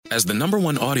As the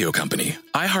 #1 audio company,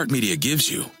 iHeartMedia gives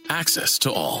you access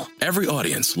to all. Every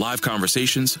audience, live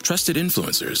conversations, trusted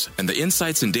influencers, and the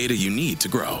insights and data you need to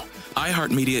grow.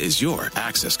 iHeartMedia is your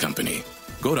access company.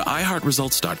 Go to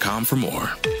iHeartResults.com for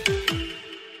more.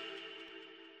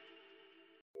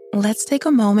 Let's take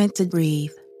a moment to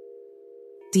breathe.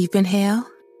 Deep inhale.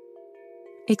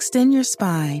 Extend your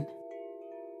spine.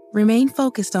 Remain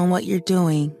focused on what you're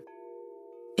doing.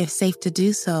 If safe to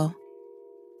do so,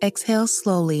 exhale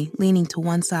slowly, leaning to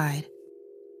one side.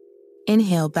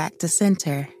 Inhale back to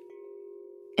center.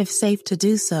 If safe to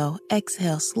do so,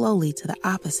 exhale slowly to the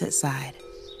opposite side.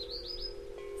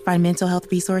 Find mental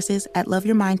health resources at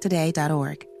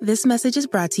loveyourmindtoday.org. This message is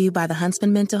brought to you by the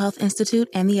Huntsman Mental Health Institute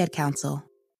and the Ed Council.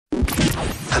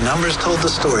 The numbers told the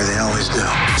story, they always do.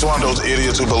 It's one of those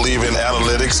idiots who believe in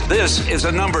analytics. This is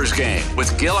a numbers game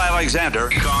with Gil Alexander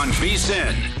on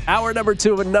VSiN. Hour number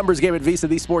 2 of a numbers game at VSiN,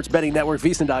 the sports betting network,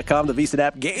 VSiN.com, the VSiN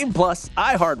app, Game Plus,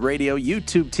 iHeartRadio,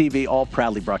 YouTube TV, all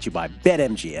proudly brought to you by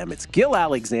BetMGM. It's Gil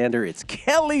Alexander. It's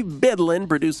Kelly Bidlin,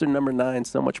 producer number 9,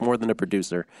 so much more than a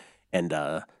producer. And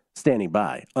standing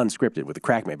by, unscripted with the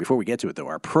Crackman. Before we get to it, though,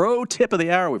 our pro tip of the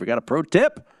hour. We've got a pro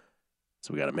tip,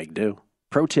 so we got to make do.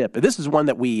 Pro tip. This is one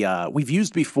that we've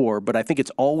used before, but I think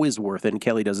it's always worth it, and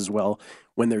Kelly does as well,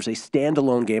 when there's a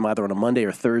standalone game either on a Monday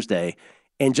or Thursday,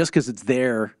 and just because it's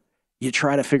there, you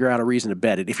try to figure out a reason to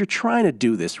bet it. If you're trying to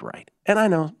do this right, and I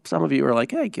know some of you are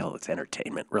like, hey, Gil, it's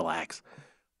entertainment. Relax.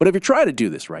 But if you're trying to do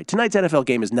this right, tonight's NFL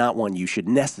game is not one you should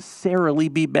necessarily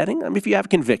be betting. I mean, if you have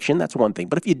conviction, that's one thing.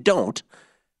 But if you don't,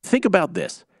 think about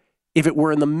this. If it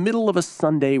were in the middle of a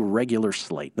Sunday regular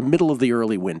slate, the middle of the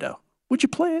early window, would you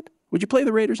play it? Would you play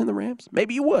the Raiders and the Rams?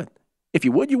 Maybe you would. If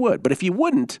you would, you would. But if you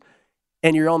wouldn't,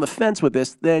 and you're on the fence with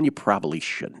this, then you probably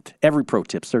shouldn't. Every pro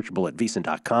tip searchable at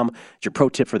VSiN.com. It's your pro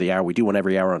tip for the hour. We do one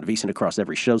every hour on VSiN across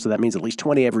every show, so that means at least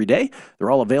 20 every day.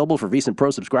 They're all available for VSiN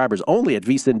Pro subscribers only at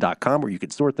VSiN.com, where you can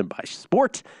sort them by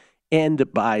sport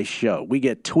and by show. We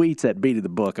get tweets at Beat of the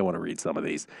Book. I want to read some of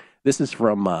these. This is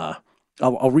from...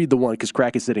 I'll read the one because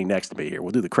Crack is sitting next to me here.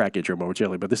 We'll do the Crack intro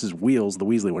momentarily, but this is Wheels, the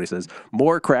Weasley, when he says,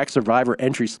 more Crack Survivor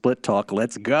entry split talk.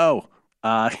 Let's go.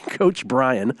 Coach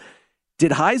Brian,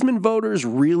 did Heisman voters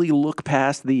really look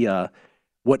past the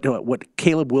what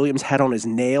Caleb Williams had on his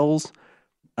nails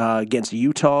against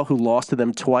Utah, who lost to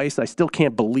them twice? I still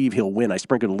can't believe he'll win. I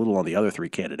sprinkled a little on the other 3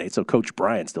 candidates, so Coach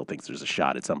Brian still thinks there's a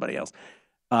shot at somebody else.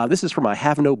 This is from I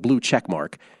Have No Blue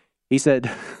Checkmark. He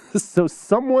said, so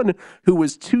someone who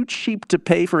was too cheap to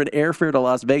pay for an airfare to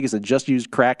Las Vegas and just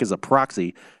used crack as a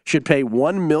proxy should pay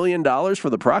 $1 million for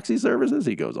the proxy services?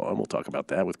 He goes on. We'll talk about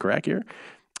that with Crack here.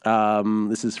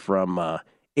 This is from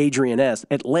Adrian S.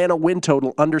 Atlanta win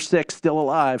total under 6, still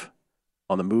alive.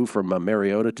 On the move from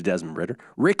Mariota to Desmond Ridder.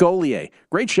 Rick Ollier,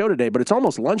 great show today, but it's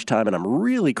almost lunchtime, and I'm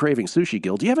really craving sushi,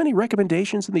 Gil. Do you have any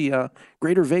recommendations in the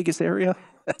greater Vegas area?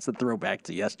 That's a throwback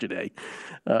to yesterday,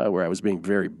 where I was being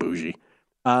very bougie.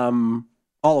 All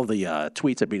of the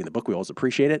tweets at Beating the Book, we always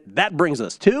appreciate it. That brings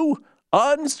us to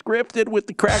Unscripted with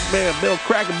the Crackman, Bill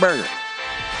Crackenberger.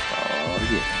 Oh,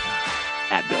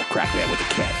 yeah. At Bill Crackman with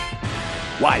a K.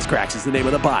 Wisecracks is the name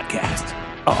of the podcast.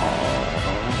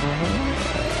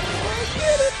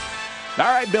 All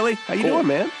right, Billy. How you doing,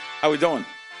 man? How we doing?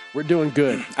 We're doing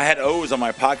good. I had O's on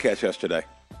my podcast yesterday.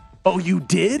 Oh, you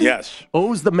did? Yes.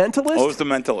 O's the Mentalist? O's the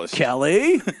Mentalist.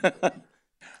 Kelly?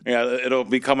 Yeah, it'll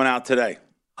be coming out today.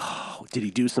 Oh, did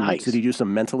he do some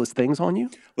mentalist things on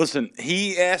you? Listen,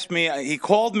 he asked me, he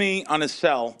called me on his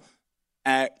cell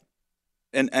at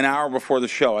an hour before the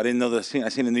show. I didn't know I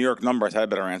seen a New York number. I said, I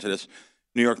better answer this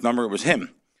New York number. It was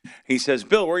him. He says,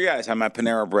 Bill, where are you guys? I'm at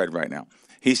Panera Bread right now.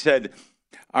 He said,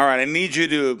 all right, I need you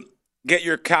to get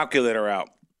your calculator out.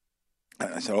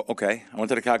 I said, okay. I went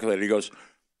to the calculator. He goes,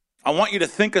 I want you to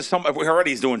think of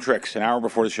already he's doing tricks an hour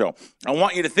before the show. I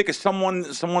want you to think of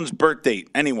someone's birth date,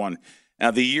 anyone,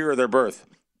 the year of their birth.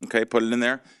 Okay, put it in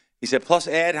there. He said, plus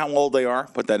add how old they are.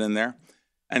 Put that in there.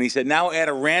 And he said, now add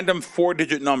a random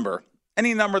 4-digit number.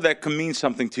 Any number that can mean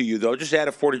something to you, though, just add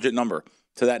a 4-digit number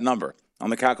to that number on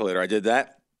the calculator. I did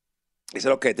that. He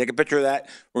said, okay, take a picture of that.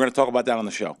 We're going to talk about that on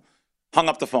the show. Hung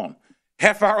up the phone.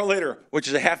 Half hour later, which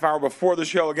is a half hour before the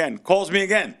show again, calls me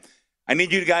again. I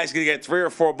need you guys to get 3 or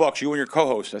 4 books, you and your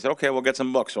co-host. I said, okay, we'll get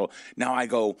some books. So now I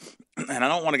go, and I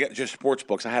don't want to get just sports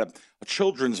books. I had a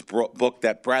children's book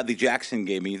that Bradley Jackson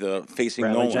gave me, the Facing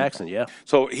Nolan. Bradley Jackson, yeah.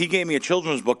 So he gave me a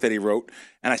children's book that he wrote,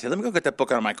 and I said, let me go get that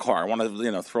book out of my car. I want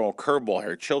to, throw a curveball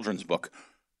here, children's book.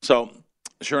 So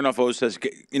sure enough, O says,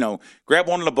 grab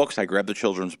one of the books. I grabbed the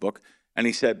children's book, and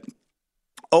he said,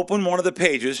 open one of the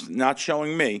pages, not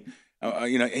showing me.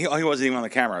 He wasn't even on the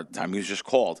camera at the time. He was just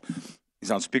called. He's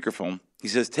on speakerphone. He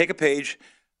says, take a page,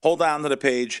 hold down to the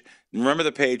page, remember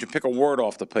the page, and pick a word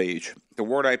off the page. The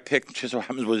word I picked, just so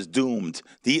happens, was doomed.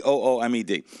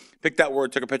 D-O-O-M-E-D. Picked that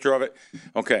word, took a picture of it.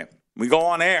 Okay, we go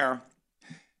on air,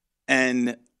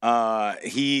 and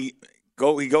he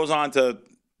goes on to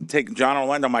take John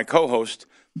Orlando, my co-host.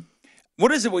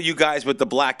 What is it with you guys with the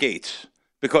black eights?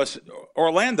 Because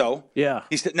Orlando,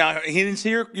 he said, now he didn't see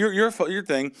your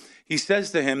thing. He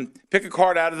says to him, pick a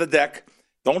card out of the deck,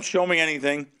 don't show me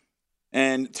anything,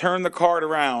 and turn the card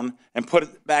around and put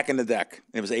it back in the deck.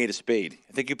 It was 8 of spade.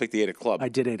 I think you picked the 8 of clubs. I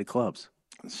did 8 of clubs.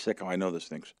 I'm sick how I know those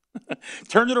things.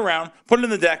 Turned it around, put it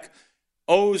in the deck.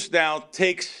 O's now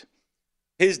takes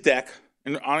his deck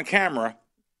on camera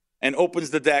and opens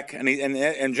the deck,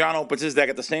 and John opens his deck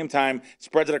at the same time,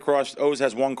 spreads it across. O's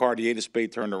has one card, the 8 of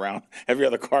spade turned around. Every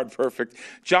other card perfect.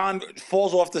 John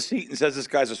falls off the seat and says this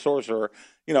guy's a sorcerer.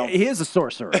 You know, he is a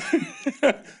sorcerer.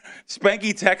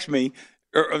 Spanky texts me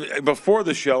before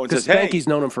the show and says, Spanky's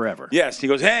known him forever. Yes. He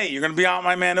goes, hey, you're going to be on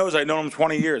my man O's. I've known him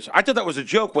 20 years. I thought that was a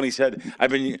joke when he said,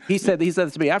 He said it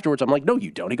to me afterwards. I'm like, no,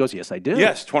 you don't. He goes, yes, I do.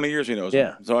 Yes, 20 years he knows me.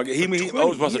 So he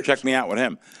O's must have checked me out with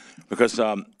him. Because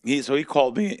he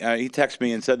called me, he texted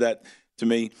me and said that to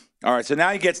me. All right, so now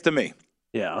he gets to me.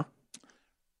 Yeah.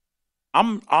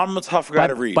 I'm a tough guy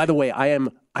to read. By the way, I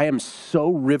am so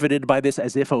riveted by this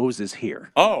as if O's is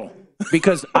here. Oh.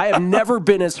 Because I have never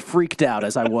been as freaked out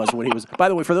as I was when he was. By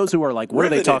the way, for those who are like, what are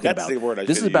they talking about? The word I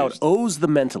this is about Oz the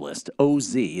Mentalist.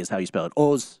 O-Z is how you spell it.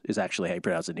 Oz is actually how you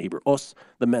pronounce it in Hebrew. Oz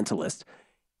the Mentalist,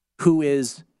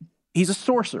 he's a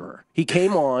sorcerer. He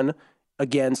came on.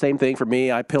 Again, same thing for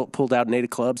me. I pulled out an 8 of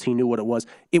clubs. He knew what it was.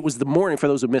 It was the morning, for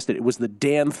those who missed it, it was the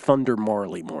Dan Thunder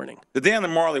Marley morning. The Dan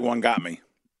Marley one got me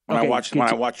when I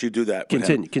watched you do that.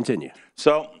 Continue.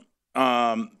 So,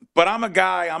 but I'm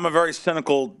a very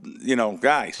cynical,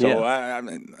 guy. So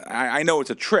I know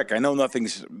it's a trick. I know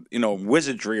nothing's,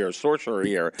 wizardry or sorcery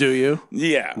here. Do you?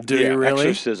 Yeah. Do you really?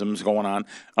 Exorcisms going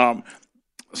on.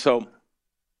 So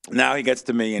now he gets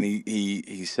to me and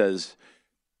he says,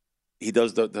 he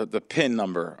does the PIN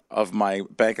number of my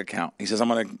bank account. He says, I'm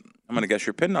gonna guess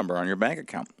your PIN number on your bank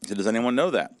account. He said, does anyone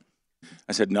know that?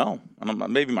 I said, no.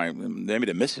 Maybe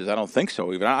the missus. I don't think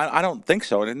so. Even I don't think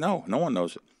so. I didn't know. No one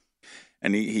knows it.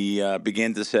 And he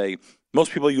began to say,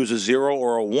 most people use a 0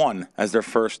 or a 1 as their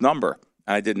first number.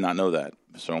 And I did not know that.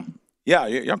 So yeah,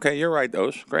 okay, you're right.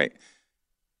 Those great.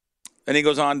 And he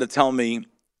goes on to tell me,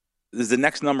 is the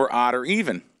next number odd or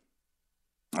even?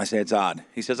 I say it's odd.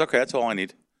 He says, okay, that's all I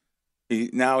need.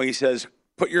 He says,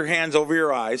 put your hands over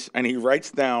your eyes, and he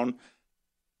writes down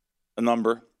a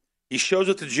number. He shows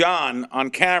it to John on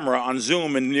camera on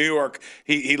Zoom in New York.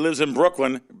 He lives in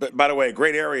Brooklyn. But by the way, a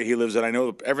great area he lives in. I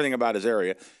know everything about his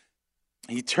area.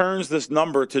 He turns this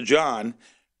number to John.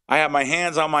 I have my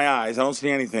hands on my eyes. I don't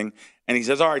see anything. And he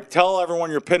says, all right, tell everyone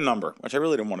your PIN number, which I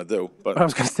really didn't want to do. But I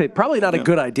was going to say, probably not a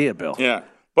good idea, Bill. Yeah.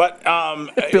 But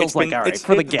Bill's like, all right,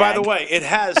 for the gag. By the way, it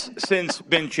has since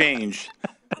been changed.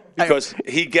 Because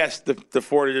he guessed the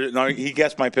 40. No, he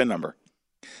guessed my PIN number.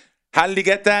 How did he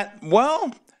get that?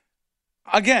 Well,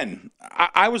 again,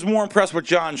 I was more impressed with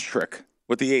John's trick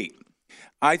with the 8.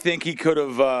 I think he could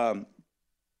have.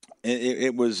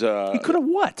 It was. He could have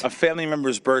what? A family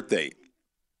member's birthday.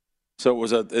 So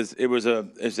it was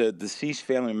a deceased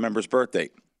family member's birthday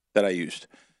that I used,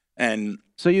 and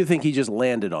so you think he just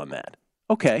landed on that?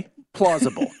 Okay,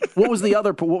 plausible. What was the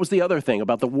other thing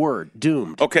about the word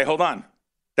doomed? Okay, hold on.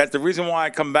 That's the reason why I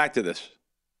come back to this.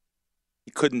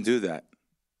 He couldn't do that.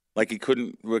 Like he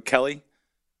couldn't with Kelly.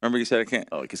 Remember you said I can't.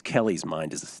 Oh, because Kelly's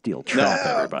mind is a steel trap,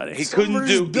 everybody. He couldn't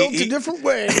do. Built a different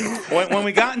way. When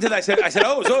we got into that, I said,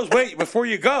 oh, wait, before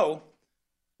you go,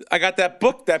 I got that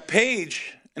book, that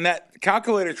page, and that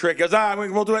calculator trick. He goes,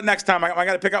 we'll do it next time. I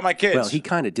got to pick up my kids. Well, he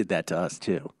kind of did that to us,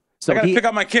 too. So I got to pick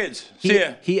up my kids. See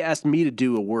ya. He asked me to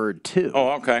do a word, too.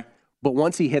 Oh, okay. But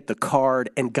once he hit the card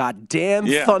and got Dan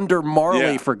Thunder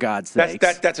Marley, for God's sake.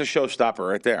 That's a showstopper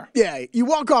right there. Yeah, you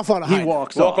walk off on a high note. He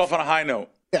walks off on a high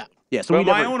note. Yeah. Yeah. So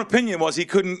my own opinion was he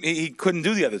couldn't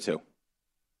do the other two.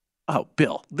 Oh,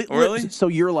 Bill. Really? So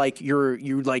you're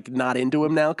not into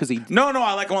him now because he? No,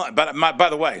 I like him. But by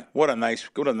the way, what a nice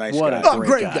guy.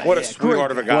 Great guy. What a sweetheart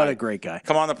of a guy. What a great guy.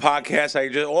 Come on the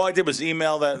podcast. All I did was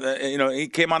email that. He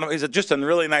came on. He's just a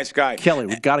really nice guy. Kelly,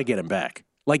 we've got to get him back.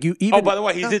 Like you even. Oh, by the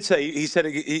way, he did say he said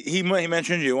he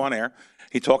mentioned you on air.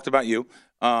 He talked about you.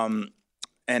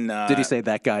 And did he say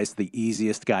that guy's the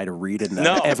easiest guy to read and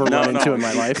ever run into in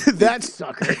my life? That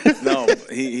sucker. No,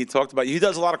 he talked about you. He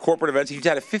does a lot of corporate events. He's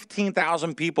had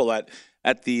 15,000 people at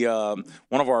at the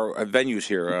one of our venues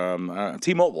here,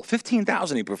 T-Mobile.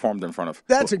 15,000 he performed in front of.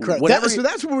 That's incredible. So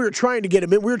that's when we were trying to get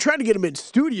him in. We were trying to get him in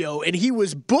studio, and he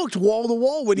was booked wall to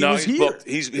wall when he was he's here. Booked.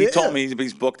 He told me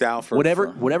he's booked out for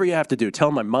whatever you have to do. Tell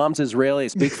him my mom's Israeli, I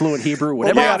speak fluent Hebrew.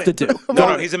 Whatever you have to do.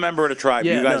 No, he's a member of the tribe.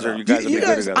 Yeah, you guys are good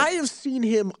together. I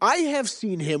have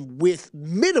seen him with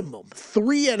minimum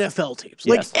 3 NFL teams.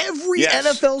 Yes. Like every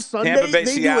NFL Sunday, Tampa Bay,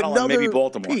 they Seattle, do another and maybe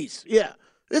Baltimore. piece. Yeah.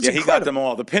 It's he got them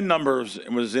all. The pin numbers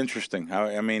was interesting.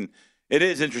 I mean, it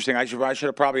is interesting. I should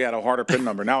have probably had a harder pin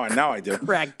number. Now I do.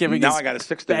 Crack giving now I got a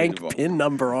 6-digit bank pin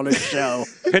number on his show.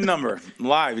 Pin number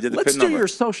live. He did the Let's pin number. do your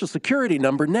social security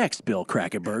number next, Bill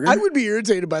Krackenberger. I would be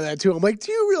irritated by that too. I'm like,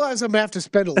 do you realize I'm gonna have to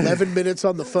spend 11 minutes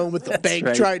on the phone with the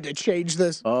bank trying to change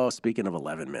this? Oh, speaking of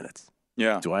 11 minutes.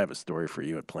 Yeah. Do I have a story for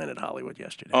you at Planet Hollywood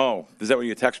yesterday? Oh, is that what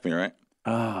you text me, right?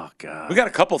 Oh, God. We got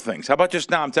a couple things. How about just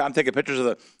now? I'm taking pictures of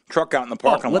the truck out in the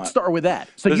parking lot. Let's start with that.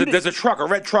 So there's a truck, a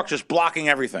red truck, just blocking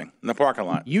everything in the parking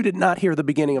lot. You did not hear the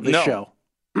beginning of this show.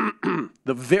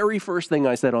 The very first thing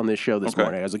I said on this show this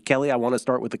morning, I was like, Kelly, I want to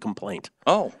start with a complaint.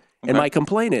 Oh. Okay. And my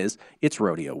complaint is, it's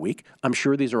rodeo week. I'm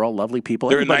sure these are all lovely people.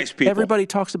 They're nice people. Everybody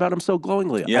talks about them so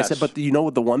glowingly. Yes. I said, but you know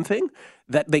what the one thing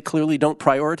that they clearly don't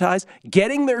prioritize?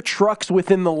 Getting their trucks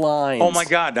within the lines. Oh, my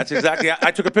God. That's exactly. I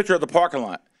took a picture of the parking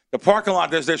lot. The parking lot,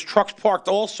 there's trucks parked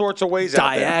all sorts of ways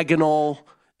out there. Diagonal,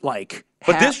 But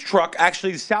this truck,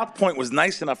 actually, South Point was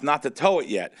nice enough not to tow it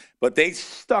yet. But they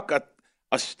stuck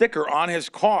a sticker on his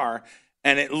car,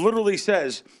 and it literally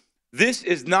says, "This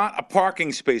is not a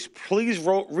parking space. Please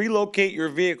relocate your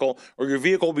vehicle or your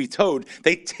vehicle will be towed."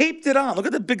 They taped it on. Look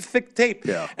at the big, thick tape.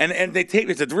 Yeah. And they taped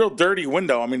it. It's a real dirty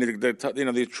window. I mean,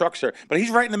 the trucks are. But he's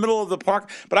right in the middle of the park.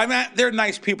 But they're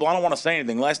nice people. I don't want to say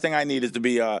anything. Last thing I need is to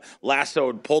be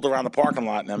lassoed, pulled around the parking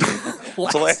lot. And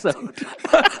lassoed.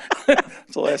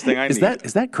 That's the last thing I need.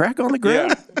 Is that crack on the ground?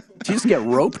 Yeah. Did you just get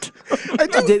roped?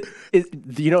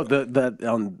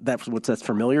 That's what's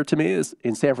familiar to me is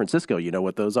in San Francisco. You know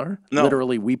what those are? No.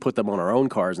 Literally, we put them on our own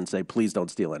cars and say, "Please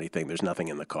don't steal anything. There's nothing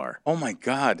in the car." Oh my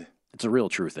God, it's a real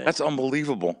true thing. That's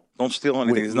unbelievable. Don't steal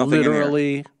anything. We There's nothing in there.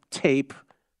 Literally tape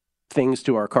things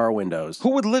to our car windows. Who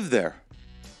would live there?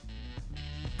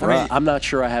 I'm not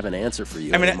sure I have an answer for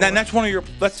you. I mean, and that's one of your.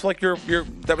 That's like your.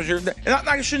 That was your.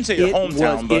 I shouldn't say your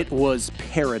hometown, but it was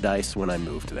paradise when I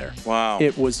moved there. Wow,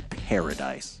 it was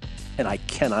paradise, and I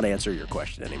cannot answer your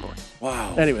question anymore.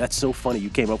 Wow. Anyway, that's so funny. You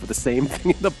came up with the same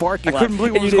thing in the parking lot. I couldn't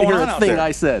believe what was going on out there. You didn't hear a thing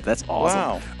I said. That's awesome.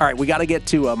 Wow. All right, we got to get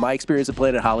to my experience at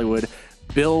Planet Hollywood.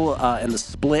 Bill and the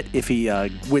split if he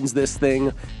wins this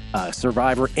thing.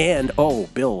 Survivor and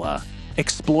Bill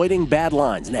exploiting bad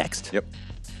lines next. Yep.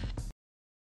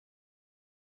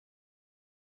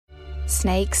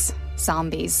 Snakes,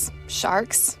 zombies,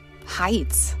 sharks,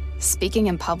 heights, speaking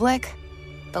in public.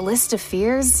 The list of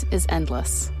fears is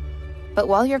endless. But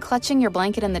while you're clutching your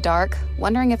blanket in the dark,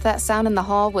 wondering if that sound in the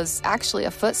hall was actually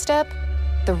a footstep,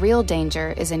 the real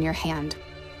danger is in your hand,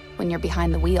 when you're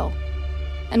behind the wheel.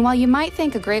 And while you might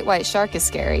think a great white shark is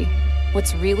scary,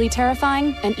 what's really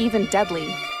terrifying and even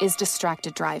deadly is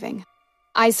distracted driving.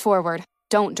 Eyes forward,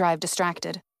 don't drive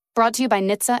distracted. Brought to you by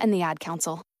NHTSA and the Ad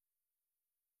Council.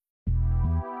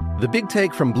 The Big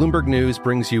Take from Bloomberg News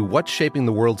brings you what's shaping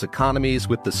the world's economies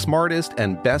with the smartest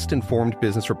and best-informed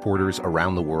business reporters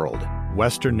around the world.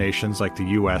 Western nations like the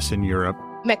U.S. and Europe.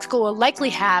 Mexico will likely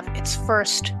have its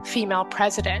first female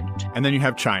president. And then you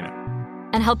have China.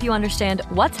 And help you understand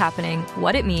what's happening,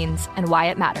 what it means, and why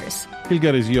it matters. He'll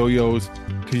get his yo-yos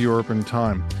to Europe in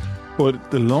time.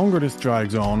 But the longer this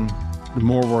drags on, the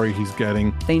more worry he's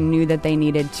getting. They knew that they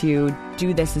needed to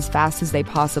do this as fast as they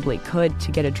possibly could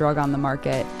to get a drug on the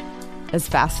market as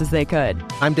fast as they could.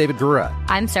 I'm David Gura.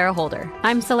 I'm Sarah Holder.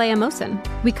 I'm Saleha Mohsen.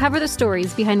 We cover the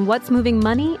stories behind what's moving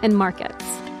money and markets.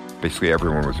 Basically,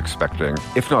 everyone was expecting,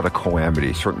 if not a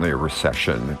calamity, certainly a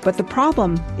recession. But the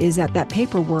problem is that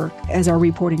paperwork, as our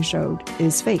reporting showed,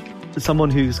 is fake. As someone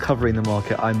who's covering the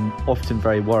market, I'm often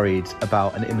very worried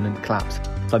about an imminent collapse.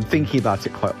 So I'm thinking about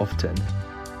it quite often.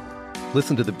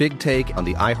 Listen to The Big Take on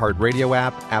the iHeartRadio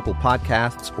app, Apple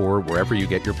Podcasts, or wherever you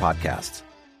get your podcasts.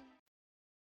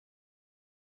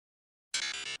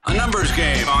 A numbers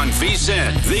game on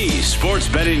VSiN, the sports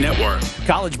betting network.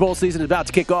 College bowl season is about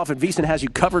to kick off, and VSiN has you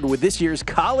covered with this year's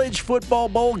College Football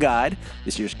Bowl Guide.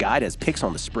 This year's guide has picks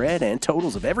on the spread and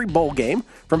totals of every bowl game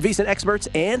from VSiN experts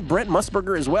and Brent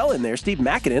Musburger as well in there. Steve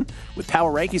McKinnon with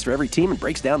power rankings for every team and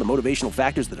breaks down the motivational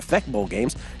factors that affect bowl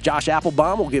games. Josh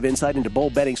Applebaum will give insight into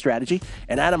bowl betting strategy,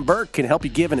 and Adam Burke can help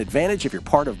you give an advantage if you're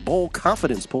part of bowl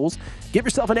confidence pools. Give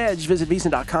yourself an edge. Visit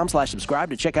VSiN.com/subscribe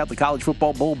to check out the College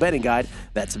Football Bowl Betting Guide.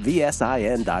 That's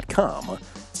VSIN.com/subscribe.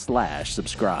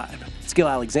 betterhelp.com/subscribe. It's Gil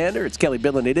Alexander. It's Kelly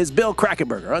Bidlin. It is Bill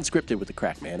Krakenberger, unscripted with the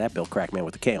Crackman, at Bill Crackman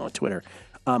with the K on Twitter.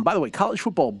 By the way, college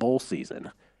football bowl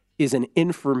season is an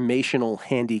informational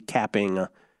handicapping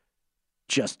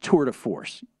just tour de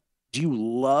force. Do you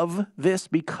love this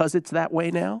because it's that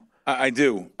way now? I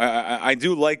do. I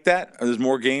do like that. There's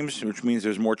more games, which means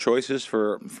there's more choices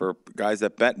for guys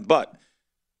that bet. But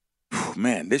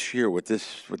man, this year with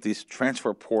these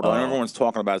transfer portal, everyone's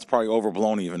talking about it's probably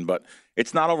overblown even, but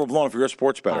it's not overblown if you're a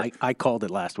sports bettor. I called it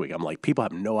last week. I'm like, people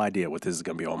have no idea what this is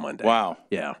going to be on Monday. Wow.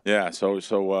 Yeah. Yeah. So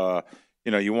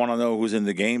you want to know who's in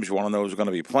the games. You want to know who's going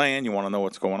to be playing. You want to know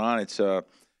what's going on. It's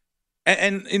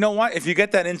and you know what? If you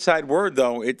get that inside word,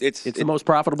 though, it's the most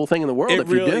profitable thing in the world. It if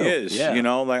you really do. is. Yeah.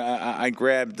 Like I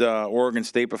grabbed Oregon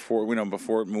State before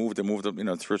it moved. It moved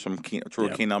through a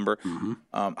key number. Mm-hmm.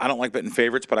 I don't like betting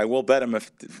favorites, but I will bet them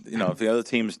if the other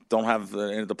teams don't have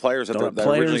the players that they're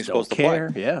originally supposed to play.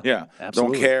 Yeah,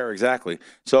 absolutely. Don't care exactly.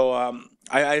 So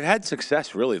I've had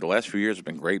success really. The last few years have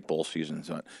been great bowl seasons.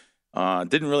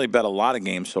 Didn't really bet a lot of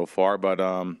games so far, but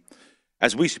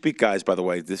as we speak, guys, by the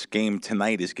way, this game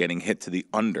tonight is getting hit to the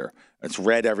under. It's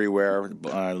red everywhere.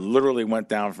 Literally went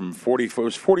down from 40. It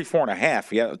was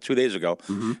 44.5. 2 days ago.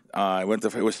 Mm-hmm.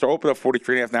 It was open at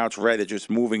 43.5. Now it's red. It's just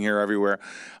moving here everywhere.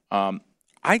 I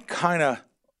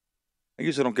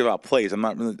usually don't give out plays.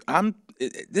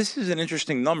 This is an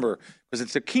interesting number because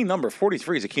it's a key number.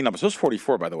 43 is a key number. So it's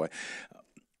 44, by the way.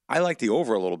 I like the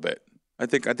over a little bit. I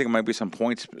think it might be some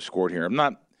points scored here.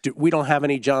 We don't have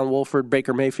any John Wolford,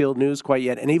 Baker Mayfield news quite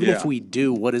yet. And even if we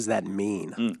do, what does that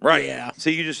mean? Right. Yeah.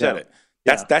 See, you just said it.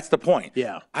 That's the point.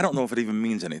 Yeah. I don't know if it even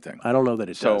means anything. I don't know that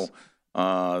it does.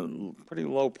 So, pretty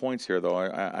low points here, though.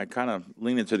 I kind of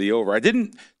lean into the over. I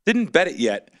didn't bet it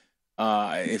yet.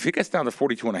 If it gets down to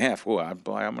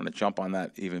 42.5, I'm going to jump on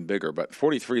that even bigger. But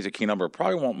 43 is a key number.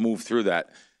 Probably won't move through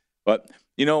that. But,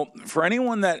 for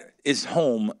anyone that is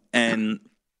home and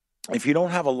if you don't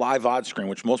have a live odds screen,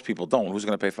 which most people don't, who's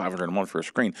going to pay $500 a month for a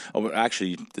screen? Oh, but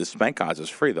actually, the Spank odds is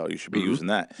free, though. You should be using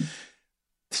that.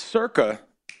 Circa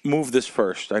moved this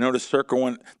first. I noticed Circa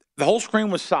went – the whole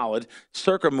screen was solid.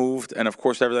 Circa moved, and, of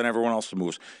course, everyone else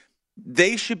moves.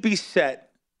 They should be set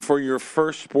for your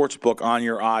first sports book on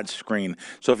your odds screen.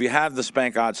 So if you have the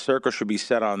Spank odds, Circa should be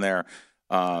set on there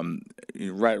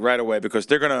right away because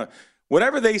they're going to –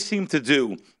 whatever they seem to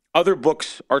do, other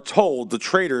books are told, the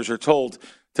traders are told –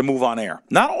 to move on air.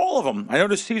 Not all of them. I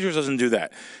notice Caesars doesn't do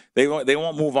that. They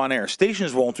won't move on air.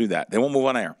 Stations won't do that. They won't move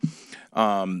on air.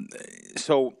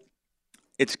 So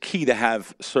it's key to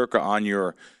have Circa on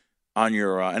your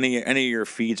any of your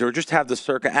feeds, or just have the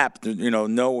Circa app.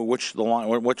 Know which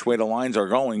way the lines are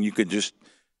going. You could just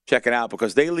check it out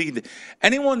because they lead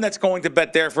anyone that's going to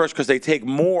bet there first because they take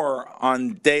more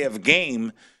on day of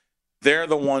game. They're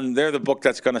the book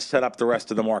that's going to set up the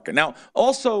rest of the market. Now,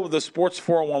 also the Sports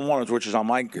 411, which is on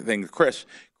my thing, Chris,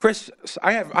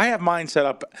 I have mine set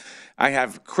up. I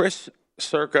have Chris,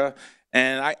 Circa,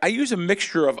 and I use a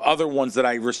mixture of other ones that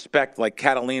I respect, like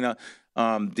Catalina.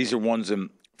 These are ones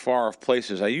in far off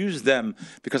places. I use them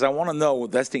because I want to know,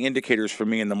 that's the indicators for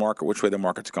me in the market, which way the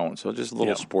market's going. So just a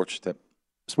little sports tip.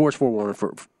 Sports 411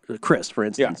 for Chris, for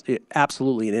instance,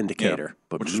 absolutely an indicator. Yeah.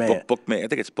 But which man, is Bookmaker. I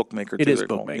think it's Bookmaker. It is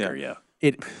Bookmaker. Yeah.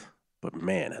 But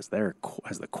man, has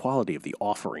the quality of the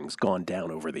offerings gone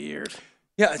down over the years?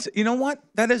 Yeah, you know what?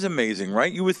 That is amazing,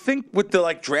 right? You would think with the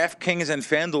DraftKings and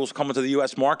FanDuel's coming to the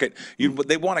U.S. market,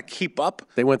 they want to keep up.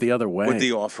 They went the other way with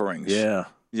the offerings. Yeah.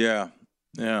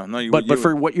 Yeah, no, but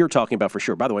for what you're talking about, for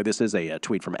sure. By the way, this is a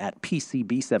tweet from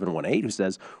 @PCB718 who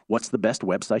says, "What's the best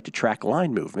website to track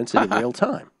line movements in real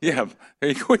time?" Yeah,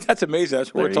 that's amazing.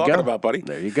 That's what we're talking about, buddy.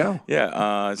 There you go.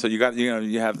 Yeah. So you got,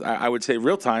 you have. I would say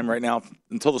real time right now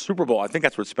until the Super Bowl. I think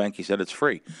that's what Spanky said. It's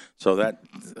free. So that,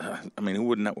 who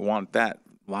wouldn't want that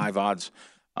live odds?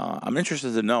 I'm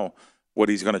interested to know what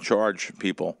he's going to charge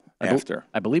people after.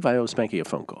 I believe I owe Spanky a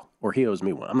phone call, or he owes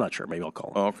me one. I'm not sure. Maybe I'll call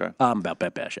him. Oh, okay. About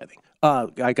Bet Bash, I think.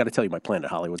 I got to tell you my Planet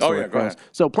Hollywood story. Oh, yeah, go ahead.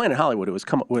 So Planet Hollywood, it was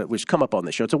come up on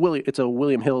this show. It's a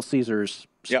William Hill Caesars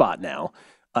spot now.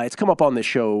 It's come up on this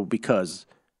show because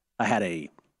I had we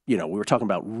were talking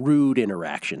about rude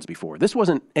interactions before. This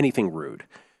wasn't anything rude.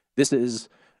 This is,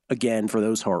 again, for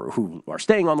those who are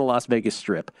staying on the Las Vegas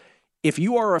Strip, if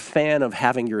you are a fan of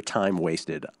having your time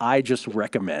wasted, I just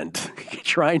recommend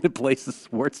trying to place a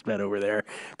sports bet over there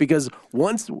because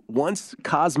once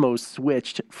Cosmos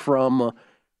switched from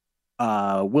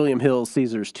William Hill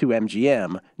Caesars to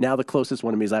MGM, now the closest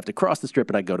one to me is I have to cross the Strip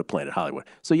and I go to Planet Hollywood.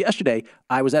 So yesterday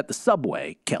I was at the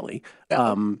Subway, Kelly,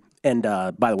 And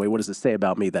by the way, what does it say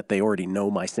about me that they already know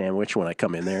my sandwich when I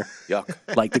come in there? Yuck.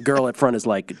 Like the girl at front is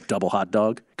like, double hot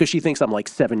dog, because she thinks I'm like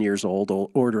 7 years old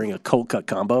ordering a cold cut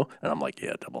combo. And I'm like,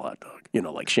 yeah, double hot dog,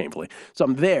 like shamefully. So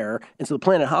I'm there. And so the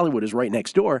Planet Hollywood is right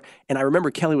next door. And I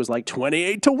remember Kelly was like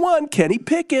 28-1, Kenny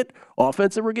Pickett,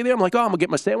 offensive rookie there. I'm like, I'm going to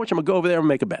get my sandwich. I'm going to go over there and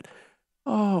make a bet.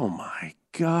 Oh, my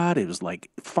God. It was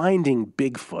like finding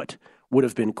Bigfoot would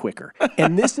have been quicker.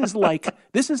 And this is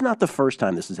not the first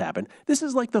time this has happened. This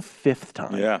is like the 5th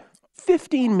time. Yeah.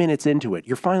 15 minutes into it,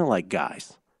 you're finally like,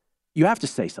 guys, you have to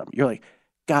say something. You're like,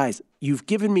 guys, you've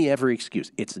given me every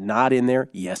excuse. It's not in there.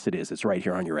 Yes, it is. It's right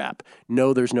here on your app.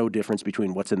 No, there's no difference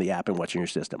between what's in the app and what's in your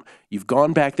system. You've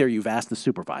gone back there. You've asked the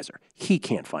supervisor. He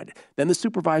can't find it. Then the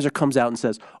supervisor comes out and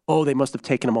says, oh, they must have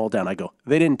taken them all down. I go,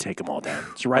 they didn't take them all down.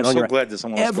 It's right on your app. I'm so glad that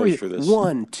someone else goes through this.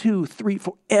 1, 2, 3,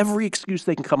 4, every excuse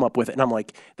they can come up with. And I'm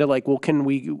like, they're like, well, can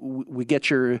we get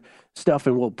your stuff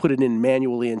and we'll put it in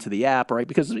manually into the app, right?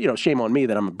 Because, shame on me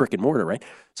that I'm a brick and mortar, right?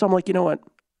 So I'm like, you know what?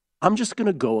 I'm just going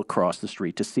to go across the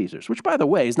street to Caesars, which, by the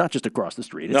way, is not just across the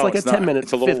street. It's like a 10-minute,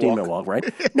 15-minute walk, right?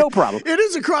 No problem. It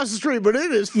is across the street, but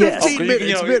it is 15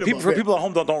 minutes minimum. For people at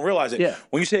home don't realize it. Yeah.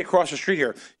 When you say across the street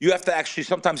here, you have to actually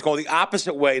sometimes go the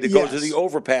opposite way to go to the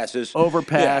overpasses.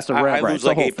 I lose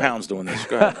like 8 pounds doing this.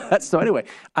 Go ahead. So anyway,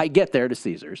 I get there to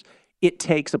Caesars. It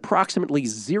takes approximately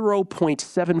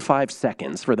 0.75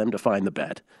 seconds for them to find the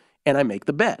bet, and I make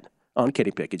the bet on Kenny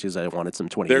Pickett because I wanted some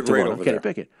 28-1 on Kenny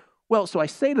Pickett. Well, so I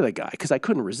say to the guy, because I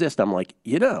couldn't resist, I'm like,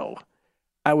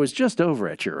 I was just over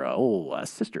at your old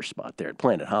sister spot there at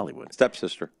Planet Hollywood.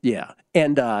 Stepsister. Yeah.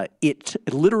 And it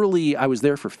literally, I was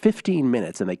there for 15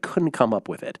 minutes and they couldn't come up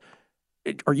with it.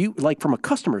 Are you, like, from a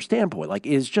customer standpoint, like,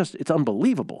 it's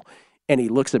unbelievable. And he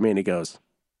looks at me and he goes,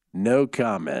 no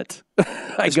comment.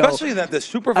 Especially that the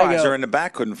supervisor in the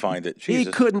back couldn't find it. Jesus.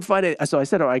 He couldn't find it. So I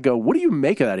said, what do you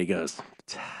make of that? He goes,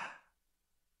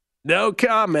 no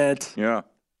comment. Yeah.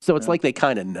 So it's like they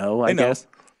kind of know, I guess.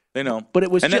 They know. But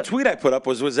it was that tweet I put up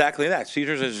was exactly that.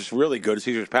 Caesars is just really good,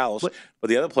 Caesars Palace. But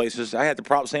the other places, I had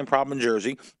the same problem in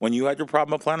Jersey. When you had your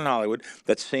problem at Planet Hollywood,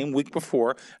 that same week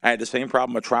before, I had the same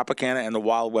problem at Tropicana and the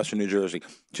Wild West in New Jersey.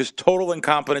 Just total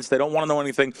incompetence. They don't want to know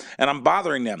anything. And I'm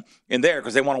bothering them in there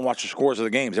because they want to watch the scores of the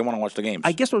games. They want to watch the games.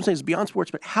 I guess what I'm saying is beyond sports,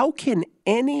 but how can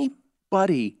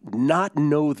anybody not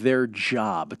know their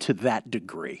job to that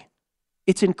degree?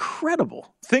 It's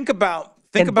incredible. Think about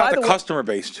the customer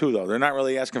base too, though. They're not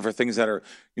really asking for things that are,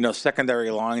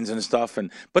 secondary lines and stuff.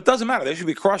 But it doesn't matter. They should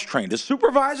be cross-trained. The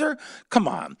supervisor, come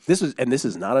on. This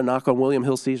is not a knock on William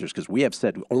Hill Caesars because we have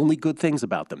said only good things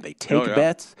about them. They take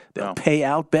bets. They'll pay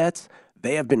out bets.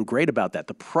 They have been great about that.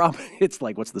 The problem, it's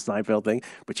like, what's the Seinfeld thing?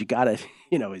 But you got to,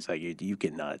 it's like you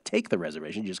can take the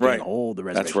reservation. You just can't hold the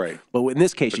reservation. That's right. But in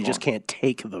this case, you just can't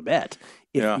take the bet.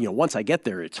 Once I get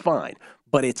there, it's fine.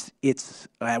 But it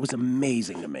was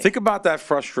amazing to me. Think about that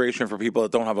frustration for people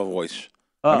that don't have a voice.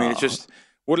 I mean, it's just,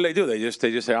 what do? They just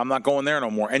say, I'm not going there no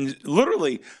more. And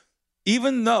literally,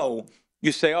 even though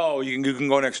you say, oh, you can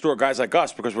go next door, guys like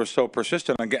us, because we're so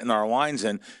persistent on getting our lines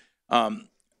in,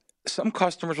 some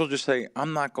customers will just say,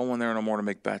 I'm not going there no more to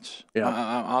make bets. Yeah.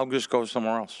 I'll just go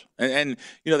somewhere else. And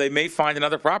they may find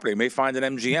another property. They may find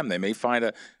an MGM. They may find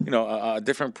a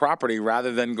different property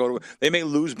rather than they may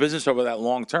lose business over that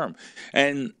long term.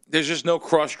 And there's just no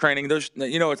cross-training. It's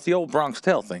the old Bronx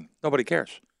Tale thing. Nobody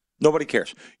cares. Nobody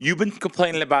cares. You've been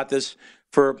complaining about this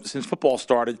since football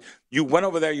started. You went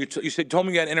over there. You told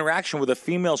me you had interaction with a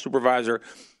female supervisor.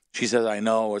 She says, I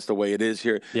know, it's the way it is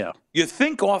here. Yeah. You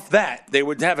think off that, they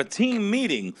would have a team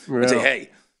meeting and say, hey,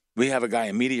 we have a guy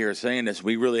in media here saying this.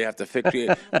 We really have to fix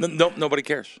it. Nope, nobody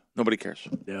cares. Nobody cares.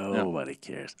 Nobody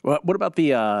cares. Well, what about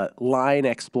the line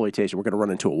exploitation? We're going to run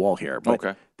into a wall here. But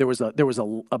okay. There was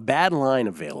a bad line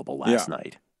available last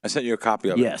night. I sent you a copy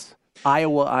of it. Yes.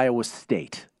 Iowa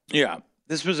State. Yeah.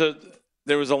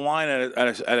 There was a line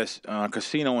at a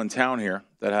casino in town here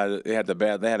that had a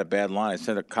bad line. I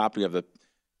sent a copy of the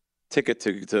ticket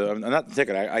to not the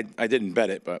ticket. I didn't bet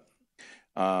it, but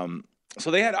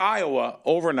so they had Iowa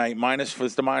overnight minus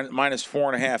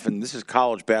 4.5, and this is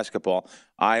college basketball.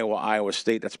 Iowa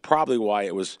State. That's probably why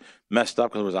it was messed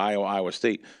up because it was Iowa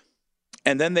State.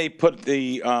 And then they put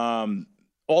the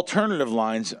alternative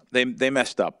lines. They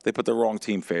messed up. They put the wrong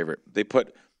team favorite. They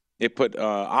put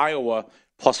Iowa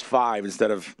 +5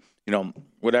 instead of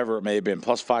whatever it may have been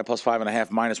 +5,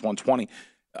 +5.5, minus 120.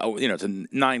 It's a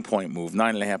 9-point move,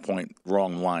 9.5-point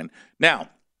wrong line. Now,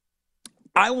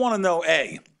 I want to know,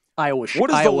 Iowa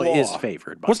is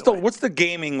favored. What's the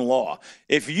gaming law?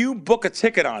 If you book a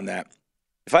ticket on that,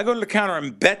 if I go to the counter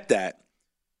and bet that,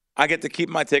 I get to keep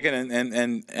my ticket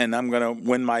and I'm going to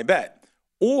win my bet.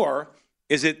 Or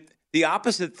is it the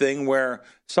opposite thing where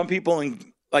some people,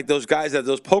 like those guys,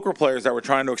 those poker players that were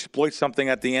trying to exploit something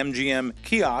at the MGM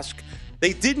kiosk,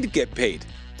 they didn't get paid.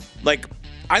 Like,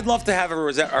 I'd love to have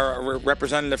a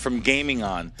representative from gaming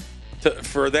on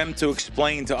for them to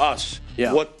explain to us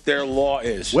what their law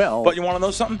is. Well, but you want to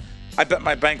know something? I bet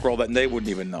my bankroll that they wouldn't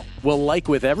even know. Well, like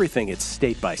with everything, it's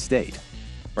state by state.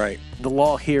 Right. The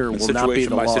law here will not be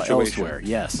the law elsewhere.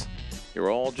 Yes. You're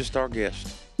all just our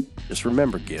guest. Just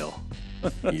remember, Gil,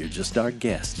 you're just our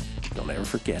guest. Don't ever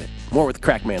forget it. More with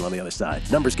Crackman on the other side.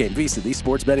 Numbers Game, Visa, the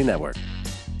Sports Betting Network.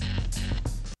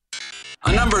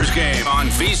 A numbers game on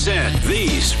VSiN, the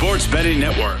Sports Betting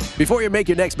Network. Before you make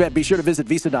your next bet, be sure to visit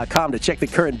Visa.com to check the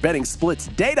current betting splits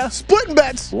data. Splitting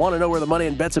bets! Want to know where the money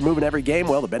and bets are moving every game?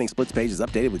 Well, the betting splits page is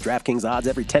updated with DraftKings odds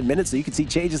every 10 minutes so you can see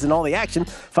changes in all the action.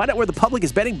 Find out where the public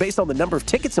is betting based on the number of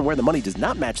tickets and where the money does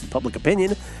not match the public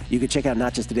opinion. You can check out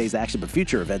not just today's action, but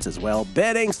future events as well.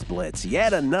 Betting splits,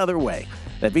 yet another way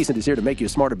that VSiN is here to make you a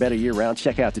smarter, better year-round.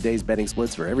 Check out today's betting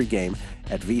splits for every game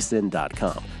at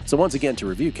VSiN.com. So once again, to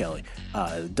review, Kelly,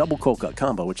 double cold cut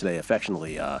combo, which they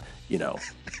affectionately,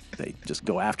 they just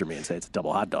go after me and say it's a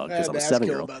double hot dog because I'm a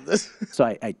 7-year-old. So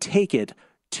I take it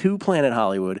to Planet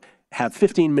Hollywood, have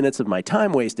 15 minutes of my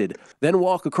time wasted, then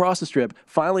walk across the strip,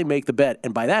 finally make the bet.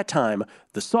 And by that time,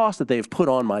 the sauce that they've put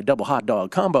on my double hot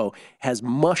dog combo has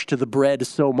mushed the bread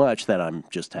so much that I'm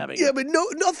just having it. But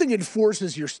nothing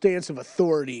enforces your stance of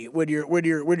authority when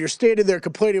you're standing there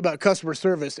complaining about customer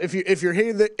service. If you're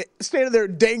standing there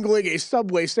dangling a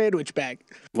Subway sandwich bag.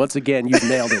 Once again, you've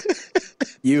nailed it.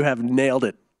 You have nailed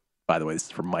it. By the way, this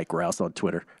is from Mike Rouse on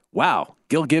Twitter. Wow,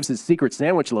 Gil gives his secret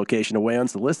sandwich location away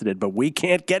unsolicited, but we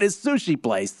can't get his sushi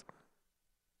place.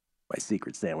 My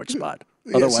secret sandwich spot,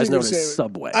 otherwise known as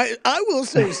Subway. I will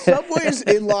say Subways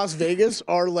in Las Vegas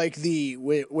are like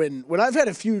when I've had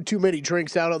a few too many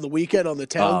drinks out on the weekend on the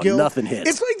town, Gil. Nothing hits.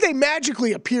 It's like they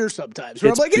magically appear sometimes.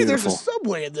 Where I'm like, hey, there's a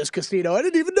Subway in this casino. I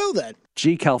didn't even know that.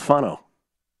 G. Calfano.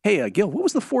 Hey, Gil, what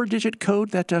was the 4-digit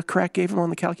code that Crack gave him on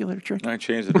the calculator trick? I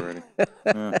changed it already.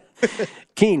 Yeah.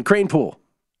 Keen, Crane Pool.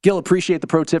 Gil, appreciate the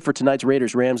pro tip for tonight's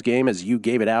Raiders-Rams game. As you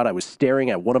gave it out, I was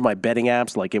staring at one of my betting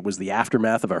apps like it was the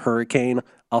aftermath of a hurricane.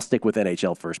 I'll stick with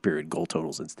NHL first period goal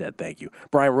totals instead. Thank you.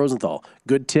 Brian Rosenthal,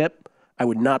 good tip. I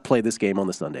would not play this game on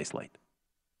the Sunday slate.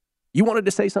 You wanted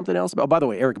to say something else about? Oh, by the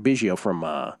way, Eric Biggio from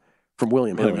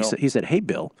William Hill. He said, hey,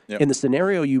 Bill, in the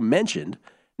scenario you mentioned,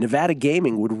 Nevada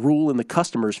Gaming would rule in the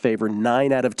customer's favor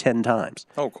 9 out of 10 times.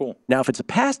 Oh, cool. Now, if it's a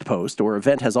past post or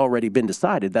event has already been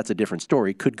decided, that's a different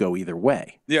story. Could go either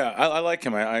way. Yeah, I like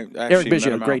him. I actually Eric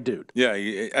Biggio, great dude. Yeah,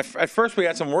 at first we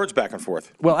had some words back and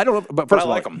forth. Well, I don't know, but first I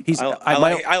like of all, him.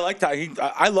 I like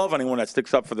that. I love anyone that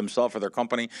sticks up for themselves or their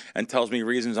company and tells me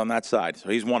reasons on that side. So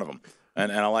he's one of them,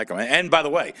 and I like him. And by the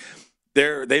way,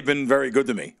 they've been very good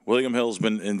to me. William Hill's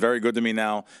been very good to me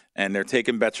now, and they're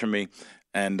taking bets from me.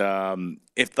 And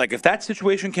if that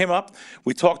situation came up,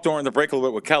 we talked during the break a little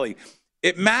bit with Kelly.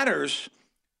 It matters,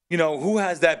 who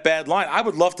has that bad line. I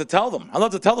would love to tell them. I'd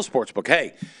love to tell the sportsbook,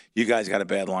 hey, you guys got a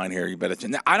bad line here. You better.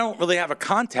 Now, I don't really have a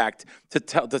contact to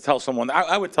tell someone.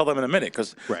 I would tell them in a minute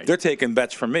because they're taking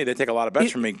bets from me. They take a lot of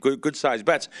bets from me, good sized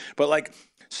bets. But like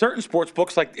certain sports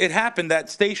books, like it happened at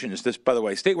Stations. This, by the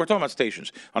way, we're talking about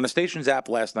Stations on the Stations app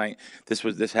last night.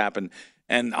 This happened,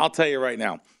 and I'll tell you right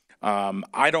now.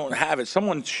 I don't have it.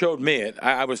 Someone showed me it.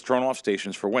 I was thrown off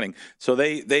Stations for winning. So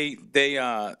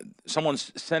someone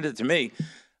sent it to me.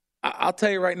 I'll tell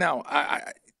you right now,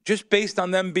 just based on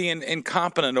them being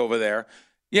incompetent over there,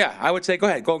 yeah, I would say go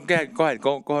ahead, go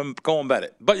and bet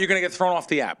it. But you're going to get thrown off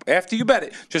the app. After you bet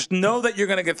it, just know that you're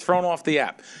going to get thrown off the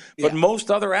app. But most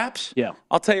other apps,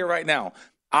 I'll tell you right now,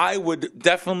 I would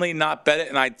definitely not bet it,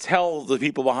 and I tell the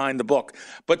people behind the book.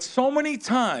 But so many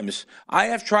times I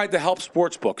have tried to help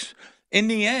sports books. In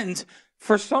the end,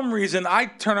 for some reason, I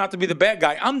turn out to be the bad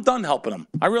guy. I'm done helping them.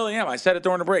 I really am. I said it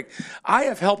during the break. I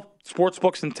have helped sports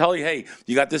books and tell you, hey,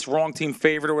 you got this wrong team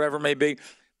favorite or whatever it may be.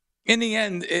 In the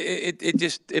end,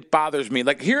 it bothers me.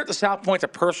 Like here at the South Point,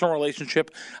 it's a personal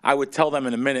relationship. I would tell them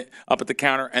in a minute up at the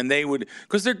counter, and they would,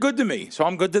 because they're good to me, so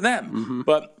I'm good to them. Mm-hmm.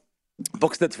 But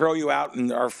books that throw you out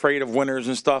and are afraid of winners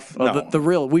and stuff. Well, no. the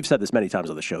real, we've said this many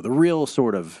times on the show, the real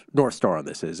sort of North Star on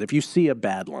this is if you see a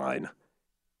bad line,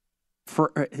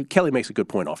 Kelly makes a good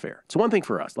point off air. It's one thing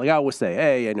for us. Like I always say,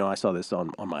 hey, I saw this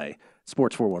on my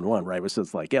Sports 411, right? So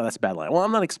it's like, yeah, that's a bad line. Well,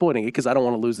 I'm not exploiting it because I don't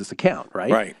want to lose this account,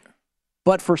 right? Right.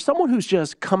 But for someone who's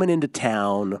just coming into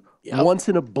town once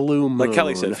in a blue moon. Like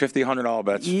Kelly said, $50, $100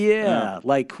 bets. Yeah.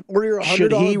 Like,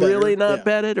 should he really not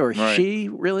bet it or she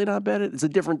really not bet it? It's a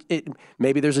different,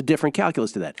 maybe there's a different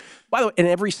calculus to that. By the way, and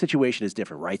every situation is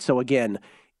different, right? So again,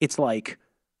 it's like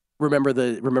remember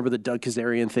the Doug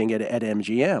Kazarian thing at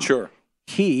MGM? Sure.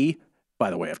 He, by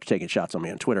the way, after taking shots on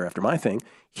me on Twitter after my thing,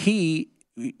 he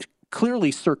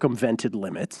clearly circumvented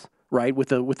limits, right, with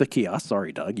the kiosk.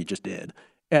 Sorry, Doug, you just did.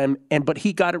 But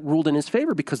he got it ruled in his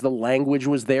favor because the language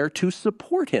was there to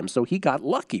support him. So he got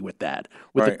lucky with that,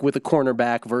 with the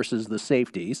cornerback versus the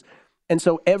safeties. And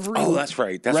so that's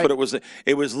right. That's what it was.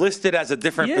 It was listed as a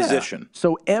different position.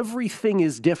 So everything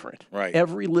is different. Right.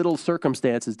 Every little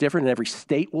circumstance is different, and every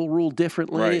state will rule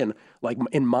differently. Right. And like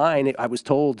in mine, I was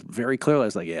told very clearly, I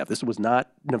was like, if this was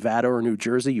not Nevada or New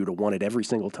Jersey, you'd have won it every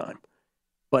single time.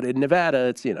 But in Nevada,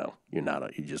 it's, you're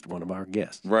just one of our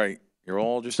guests. Right. You're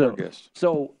all just our guests.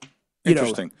 So,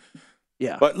 interesting.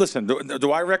 Yeah. But listen,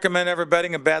 do I recommend ever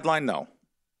betting a bad line? No.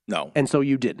 And so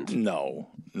you didn't? No.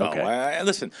 Okay.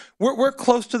 Listen, we're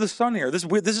close to the sun here. This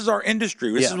is our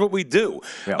industry. This is what we do.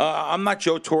 Yeah. I'm not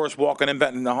Joe Torres walking in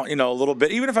betting, a little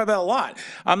bit. Even if I bet a lot,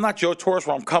 I'm not Joe Torres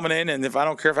where I'm coming in, and if I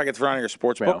don't care if I get thrown out of your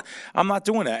sports book, I'm not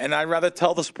doing that. And I'd rather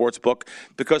tell the sports book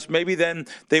because maybe then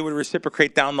they would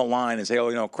reciprocate down the line and say,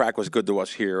 crack was good to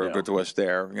us here or good to us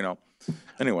there.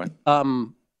 Anyway.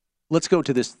 Let's go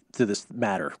to this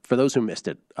matter. For those who missed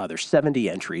it, there's 70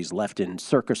 entries left in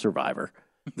Circa Survivor.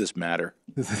 This matter.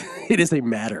 It is a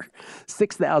matter.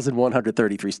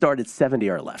 6,133 started, 70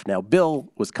 are left. Now,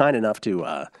 Bill was kind enough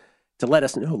to let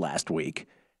us know last week.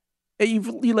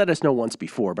 You let us know once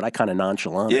before, but I kind of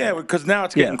nonchalant. Yeah, because now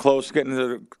it's getting close, getting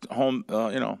to the home,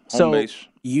 home base.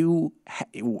 You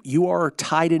are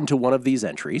tied into one of these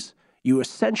entries. You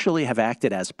essentially have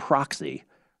acted as proxy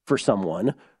for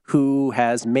someone who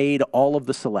has made all of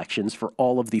the selections for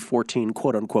all of the 14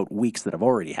 quote-unquote weeks that have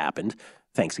already happened,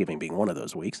 Thanksgiving being one of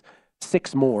those weeks,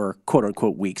 6 more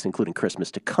quote-unquote weeks, including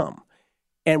Christmas, to come.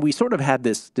 And we sort of had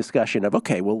this discussion of,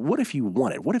 okay, well, what if you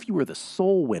won it? What if you were the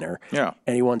sole winner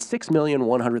and you won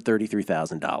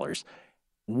 $6,133,000?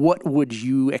 What would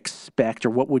you expect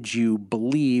or what would you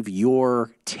believe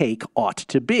your take ought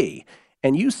to be?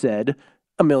 And you said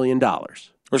 $1 million.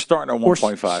 We're starting at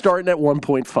 1.5. Starting at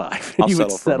 1.5. He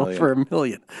would settle for $1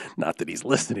 million. Not that he's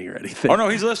listening or anything. Oh, no,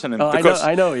 he's listening.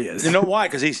 I know he is. You know why?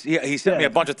 Because he sent me a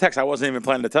bunch of texts. I wasn't even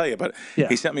planning to tell you, but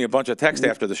he sent me a bunch of texts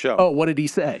after the show. Oh, what did he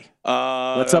say?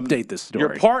 Let's update this story.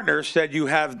 Your partner said you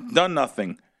have done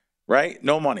nothing, right?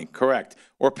 No money, correct.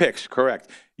 Or picks, correct.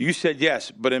 You said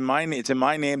yes, but it's in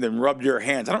my name, then rubbed your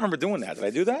hands. I don't remember doing that. Did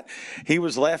I do that? He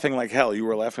was laughing like hell. You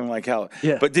were laughing like hell.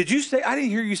 Yeah. But did you say, I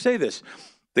didn't hear you say this.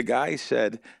 The guy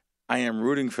said, I am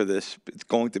rooting for this. It's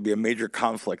going to be a major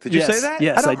conflict. Did you say that?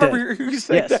 Yes, I don't remember you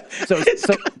saying that.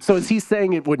 So is he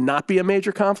saying it would not be a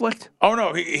major conflict? Oh,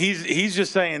 no. He's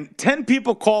just saying 10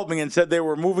 people called me and said they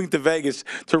were moving to Vegas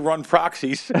to run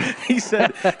proxies. He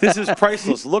said, this is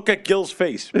priceless. Look at Gil's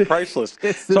face. Priceless.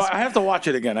 So I have to watch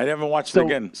it again. I haven't watched it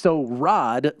again. So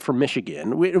Rod from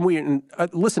Michigan, we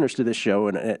listeners to this show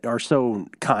are so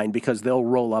kind because they'll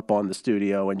roll up on the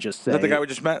studio and just say. Is that the guy we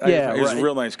just met? Yeah, he's a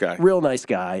real nice guy. Real nice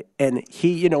guy. And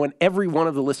he, and every one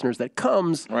of the listeners that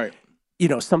comes,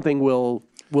 something will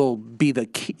be the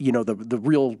key, the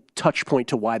real touch point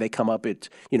to why they come up.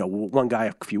 One guy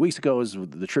a few weeks ago is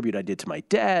the tribute I did to my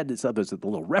dad. It's others, the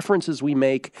little references we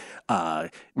make.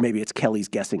 Maybe it's Kelly's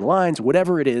guessing lines,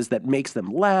 whatever it is that makes them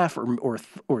laugh or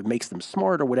makes them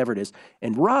smart or whatever it is.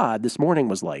 And Rod this morning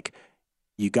was like,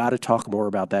 you got to talk more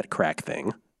about that crack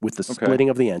thing with the splitting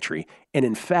of the entry. And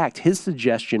in fact, his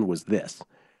suggestion was this.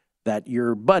 That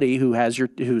your buddy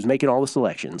who's making all the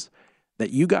selections,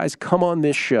 that you guys come on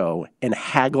this show and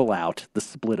haggle out the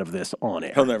split of this on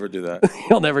air. He'll never do that.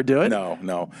 He'll never do it? No.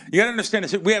 You got to understand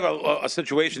this. We have a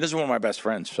situation. This is one of my best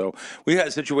friends. So we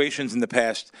had situations in the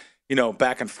past,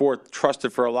 back and forth,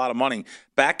 trusted for a lot of money.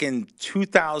 Back in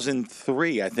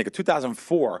 2003, I think, or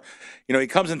 2004, he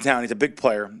comes in town. He's a big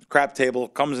player. Crap table,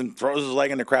 comes and throws his leg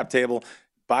in the crap table.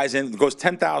 Buys in, goes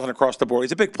 10,000 across the board.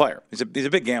 He's a big player. He's a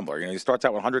big gambler. He starts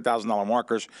out with $100,000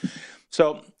 markers.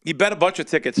 So he bet a bunch of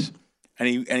tickets, and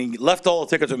he left all the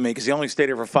tickets with me because he only stayed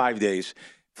here for 5 days.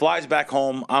 Flies back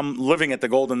home. I'm living at the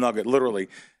Golden Nugget, literally,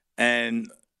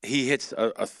 and he hits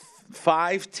a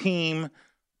 5-team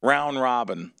round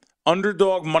robin,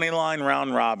 underdog money line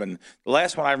round robin. The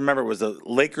last one I remember was the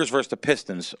Lakers versus the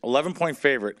Pistons, 11-point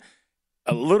favorite.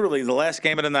 Literally, the last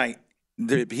game of the night,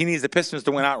 he needs the Pistons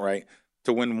to win outright.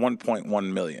 To win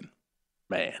 $1.1 million.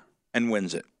 Man. And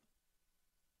wins it.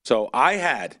 So I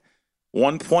had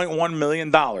 $1.1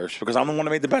 million because I'm the one who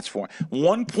made the bets for him.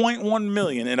 $1.1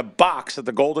 million in a box at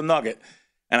the Golden Nugget.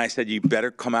 And I said, you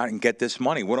better come out and get this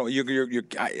money. What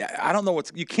I don't know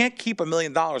you can't keep $1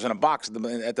 million in a box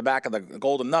at the back of the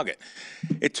Golden Nugget.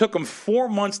 It took him 4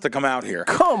 months to come out here.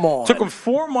 Come on. It took him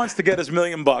 4 months to get his $1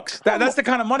 million. That's the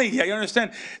kind of money. Yeah, you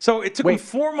understand? So it took him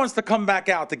 4 months to come back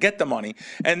out to get the money.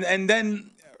 And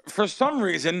then for some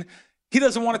reason, he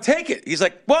doesn't want to take it. He's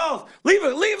like, well, leave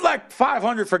like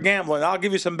 $500 for gambling. I'll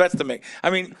give you some bets to make. I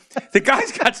mean, the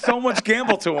guy's got so much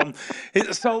gamble to him.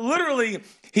 So literally,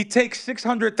 he takes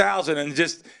 $600,000 and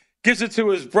just gives it to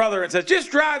his brother and says,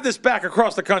 just drive this back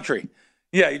across the country.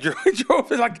 Yeah, he drove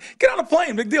it like, get on a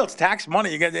plane. Big deal. It's tax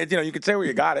money. You can say where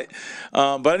you got it.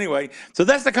 But anyway, so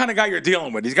that's the kind of guy you're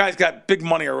dealing with. These guys got big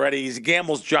money already. He's a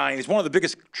gambler's giant. He's one of the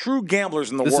biggest true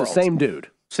gamblers in the world. This is the same dude.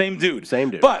 Same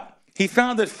dude. But he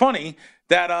found it funny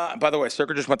that, by the way,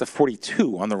 Circa just went to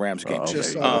 42 on the Rams game.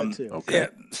 Just saw that too. Okay. Yeah,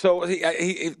 so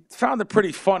he found it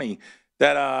pretty funny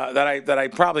that I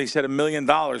probably said $1 million,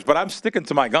 but I'm sticking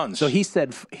to my guns. So he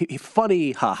said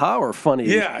funny, haha, or funny?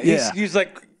 Yeah. He's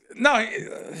like, no,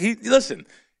 he listen.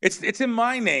 It's in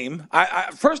my name. I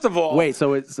first of all, wait.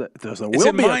 So there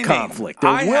will be a conflict.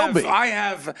 There will be. I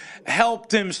have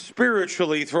helped him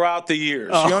spiritually throughout the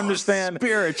years. You understand?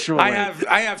 Spiritually,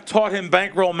 I have taught him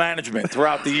bankroll management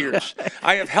throughout the years.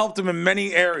 I have helped him in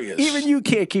many areas. Even you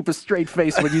can't keep a straight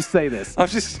face when you say this. I'm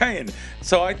just saying.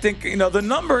 So I think the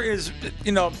number is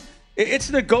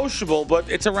it's negotiable, but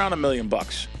it's around $1 million.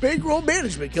 Bankroll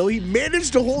management, Gil. He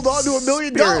managed to hold on to $1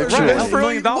 million. Right, $1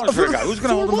 million for a guy. Who's going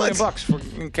to hold $1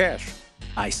 million in cash?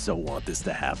 I so want this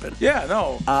to happen. Yeah,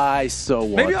 no. I so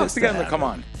want Maybe I'll this to get him happen. to come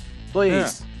on.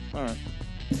 Please. Yeah. All right.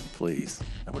 Please.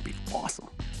 That would be awesome.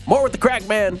 More with the Crack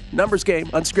Man. Numbers Game.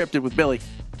 Unscripted with Billy.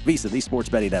 VSiN, the Sports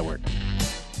Betting Network.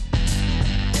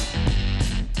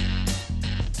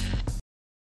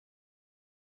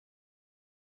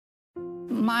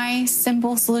 My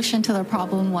simple solution to the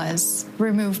problem was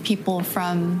remove people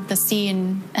from the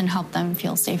scene and help them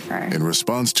feel safer. In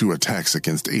response to attacks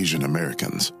against Asian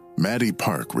Americans, Maddie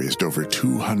Park raised over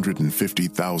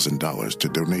 $250,000 to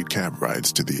donate cab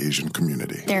rides to the Asian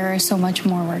community. There is so much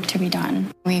more work to be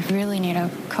done. We really need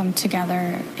to come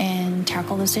together and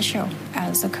tackle this issue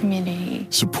as a community.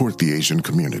 Support the Asian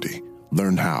community.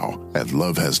 Learn how at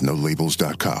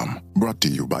lovehasnolabels.com. Brought to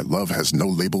you by Love Has No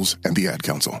Labels and the Ad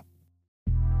Council.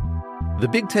 The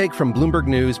Big Take from Bloomberg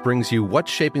News brings you what's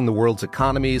shaping the world's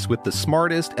economies with the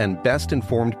smartest and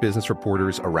best-informed business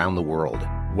reporters around the world.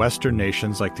 Western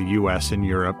nations like the U.S. and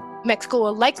Europe. Mexico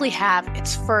will likely have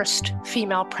its first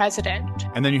female president.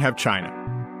 And then you have China.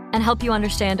 And help you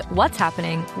understand what's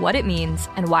happening, what it means,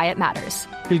 and why it matters.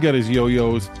 He'll get his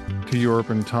yo-yos to Europe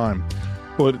in time.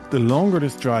 But the longer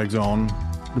this drags on,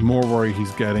 the more worry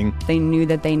he's getting. They knew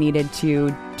that they needed to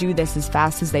do this as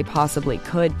fast as they possibly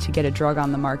could to get a drug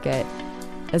on the market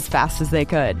as fast as they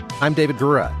could. I'm David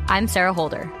Gura. I'm Sarah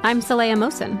Holder. I'm Saleha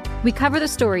Mohsen. We cover the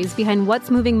stories behind what's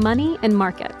moving money and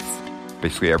markets.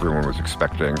 Basically, everyone was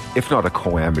expecting, if not a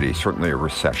calamity, certainly a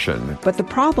recession. But the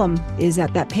problem is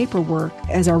that paperwork,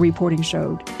 as our reporting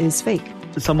showed, is fake.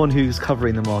 As someone who's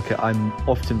covering the market, I'm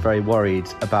often very worried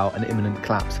about an imminent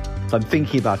collapse. So I'm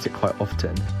thinking about it quite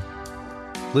often.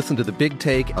 Listen to The Big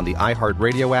Take on the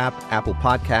iHeartRadio app, Apple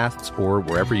Podcasts, or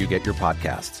wherever you get your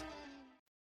podcasts.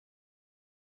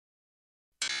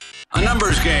 A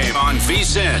numbers game on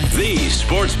VSiN, the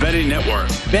Sports Betting Network.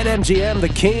 BetMGM, the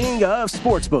king of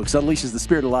sportsbooks, unleashes the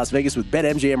spirit of Las Vegas with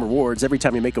BetMGM rewards. Every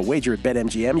time you make a wager at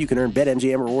BetMGM, you can earn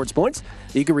BetMGM rewards points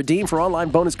that you can redeem for online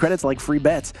bonus credits like free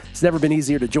bets. It's never been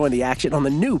easier to join the action on the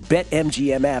new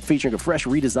BetMGM app, featuring a fresh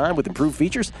redesign with improved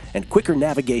features and quicker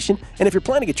navigation. And if you're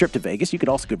planning a trip to Vegas, you can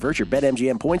also convert your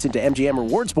BetMGM points into MGM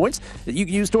rewards points that you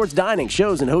can use towards dining,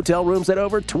 shows, and hotel rooms at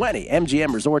over 20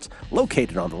 MGM resorts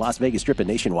located on the Las Vegas Strip and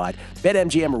nationwide.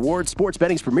 BetMGM Rewards, sports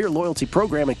betting's premier loyalty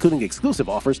program, including exclusive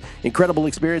offers, incredible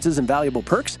experiences, and valuable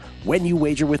perks when you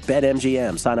wager with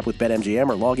BetMGM. Sign up with BetMGM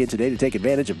or log in today to take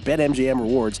advantage of BetMGM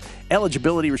Rewards.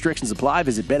 Eligibility restrictions apply.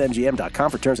 Visit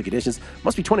BetMGM.com for terms and conditions.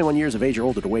 Must be 21 years of age or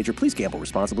older to wager. Please gamble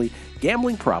responsibly.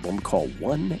 Gambling problem? Call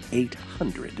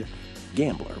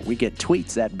 1-800-GAMBLER. We get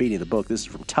tweets at Beating the Book. This is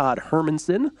from Todd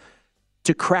Hermanson.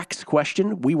 To Crack's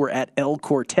question, we were at El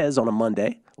Cortez on a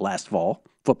Monday last fall,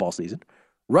 football season.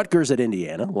 Rutgers at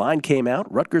Indiana. Line came out.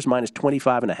 Rutgers minus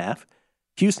 25.5.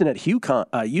 Houston at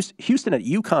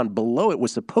UConn below it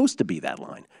was supposed to be that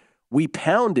line. We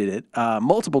pounded it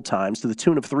multiple times to the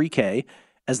tune of 3K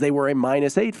as they were a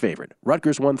 -8 favorite.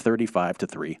 Rutgers won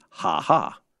 35-3. Ha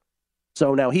ha.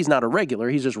 So now he's not a regular.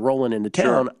 He's just rolling into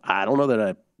town. Sure. I don't know that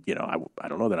I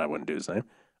don't know that I wouldn't do the same.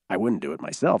 I wouldn't do it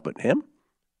myself, but him.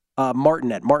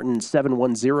 Martin at Martin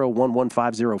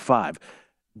 710-11505.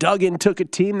 Duggan took a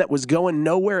team that was going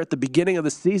nowhere at the beginning of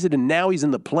the season, and now he's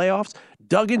in the playoffs.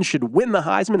 Duggan should win the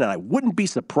Heisman, and I wouldn't be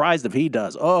surprised if he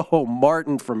does. Oh,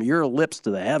 Martin, from your lips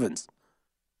to the heavens.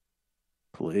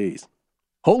 Please.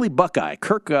 Holy Buckeye.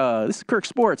 Kirk, this is Kirk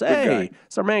Sports. Hey,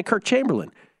 it's our man Kirk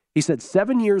Chamberlain. He said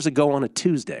 7 years ago on a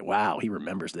Tuesday. Wow, he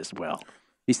remembers this well.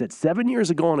 He said 7 years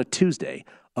ago on a Tuesday,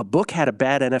 a book had a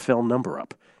bad NFL number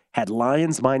up. Had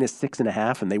Lions minus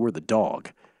 6.5, and they were the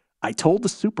dog. I told the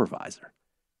supervisor.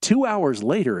 2 hours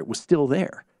later, it was still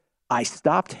there. I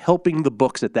stopped helping the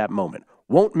books at that moment.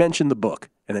 Won't mention the book.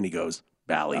 And then he goes,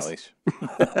 Bally's.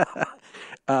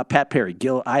 Pat Perry,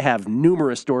 Gil, I have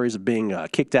numerous stories of being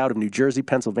kicked out of New Jersey,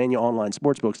 Pennsylvania online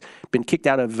sportsbooks. Been kicked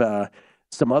out of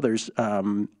some others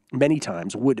many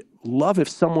times. Would love if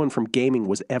someone from gaming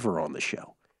was ever on the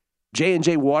show.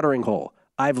 J&J Watering Hole.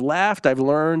 I've laughed, I've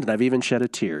learned, and I've even shed a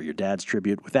tear. Your dad's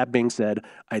tribute. With that being said,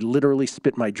 I literally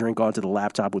spit my drink onto the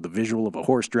laptop with a visual of a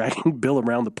horse dragging Bill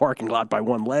around the parking lot by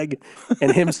one leg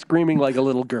and him screaming like a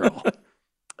little girl.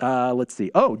 Let's see.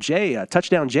 Oh, Jay,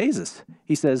 Touchdown Jesus.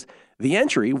 He says, the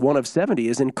entry, 1 of 70,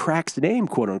 is in Crack's name,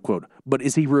 quote unquote. But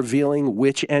is he revealing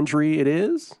which entry it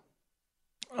is?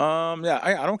 Yeah,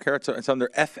 I don't care. It's under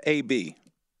FAB.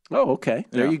 Oh, okay.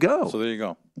 There you go. So there you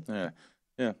go.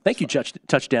 Yeah. Thank you,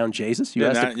 Touchdown Jesus. You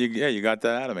you got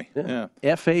that out of me. Yeah.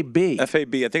 FAB.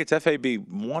 FAB. I think it's FAB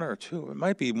 1 or 2. It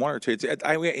might be 1 or 2. He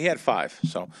had 5,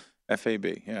 so FAB.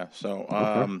 Yeah. So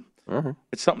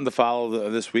it's something to follow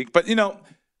this week. But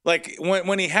like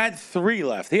when he had 3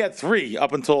 left, he had 3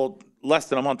 up until less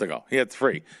than a month ago. He had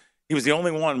 3. He was the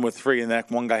only one with 3, and that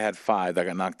one guy had 5 that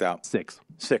got knocked out. 6.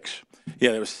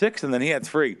 Yeah, there was 6, and then he had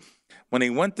 3. When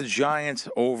he went the Giants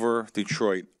over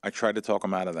Detroit, I tried to talk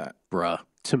him out of that. Bruh,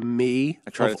 to me,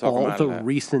 of all the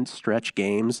recent stretch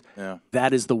games,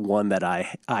 that is the one that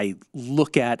I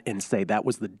look at and say that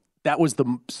was the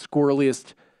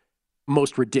squirreliest,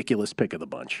 most ridiculous pick of the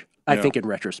bunch. I think in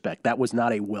retrospect, that was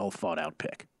not a well thought out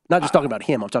pick. Not just talking about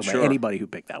him, I'm talking about anybody who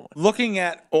picked that one. Looking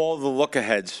at all the look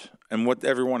aheads and what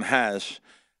everyone has,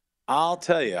 I'll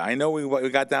tell you, I know we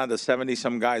got down to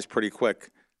 70-some guys pretty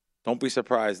quick. Don't be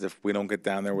surprised if we don't get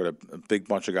down there with a big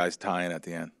bunch of guys tying at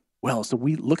the end. Well, so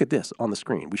we look at this on the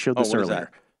screen. We showed this earlier.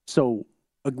 So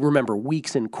remember,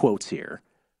 weeks in quotes here.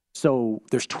 So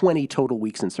there's 20 total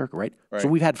weeks in circle, right? So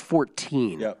we've had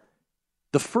 14. Yep.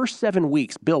 The first 7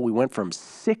 weeks, Bill, we went from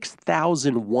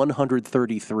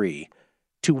 6,133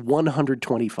 to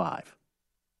 125.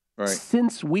 Right.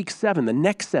 Since week 7, the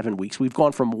next 7 weeks, we've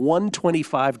gone from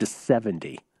 125 to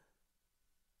 70.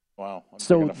 Wow.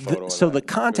 So the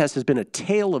contest has been a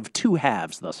tale of 2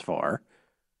 halves thus far,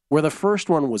 where the first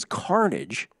one was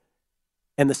carnage,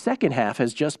 and the second half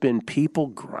has just been people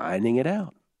grinding it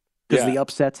out because the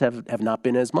upsets have not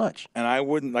been as much. And I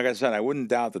wouldn't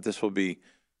doubt that this will be,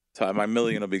 my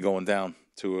million will be going down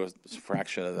to a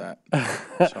fraction of that.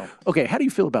 So. Okay, how do you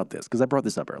feel about this? Because I brought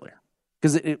this up earlier.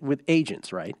 Because with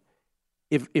agents, right?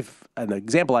 If an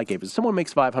example I gave is someone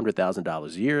makes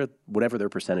 $500,000 a year, whatever their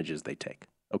percentages they take.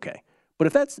 Okay.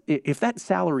 But if that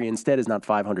salary instead is not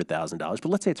 $500,000, but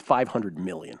let's say it's $500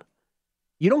 million,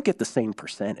 you don't get the same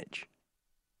percentage.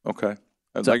 Okay.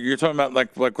 So, like you're talking about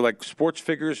like sports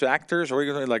figures, actors,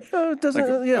 or like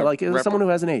someone who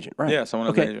has an agent, right? Yeah,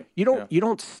 someone who has an agent. You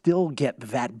don't still get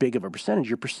that big of a percentage.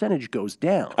 Your percentage goes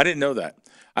down. I didn't know that.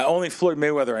 Only Floyd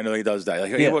Mayweather, I know he does that.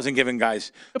 He wasn't giving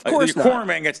guys. Of course your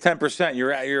cornerman gets 10%.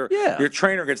 Your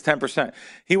trainer gets 10%.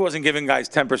 He wasn't giving guys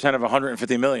 10% of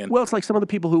 $150 million. Well, it's like some of the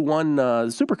people who won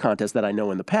the Super Contest that I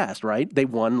know in the past, right? They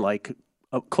won like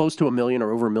close to $1 million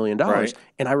or over $1 million. Right.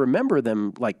 And I remember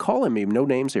them like calling me, no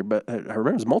names here, but I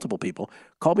remember it was multiple people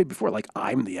called me before, like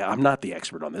I'm not the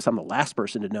expert on this. I'm the last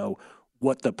person to know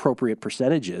what the appropriate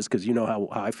percentage is because you know how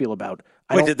I feel about.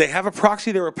 Wait, did they have a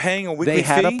proxy they were paying a weekly fee? They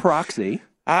had a proxy.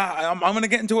 I'm going to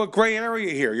get into a gray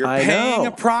area here. You're paying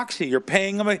a proxy. You're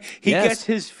paying him. He gets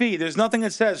his fee. There's nothing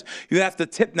that says you have to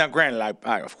tip. Now, granted,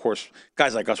 I of course,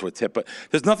 guys like us would tip, but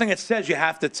there's nothing that says you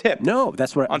have to tip. No,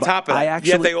 that's what. On top of that,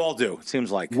 yet they all do. It seems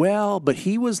like. Well, but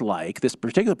he was like, this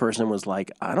particular person was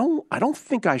like, I don't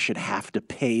think I should have to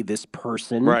pay this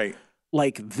person. Right.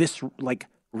 Like this, like.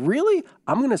 Really?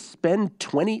 I'm going to spend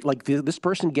this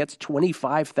person gets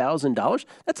 $25,000?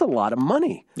 That's a lot of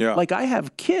money. Yeah. Like I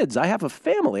have kids. I have a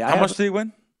family. How much did he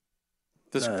win?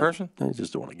 This person? I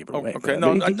just don't want to give it away. Okay.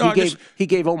 He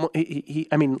gave almost,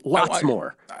 lots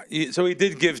more. So he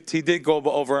did go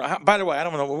over. By the way, I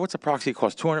don't know. What's a proxy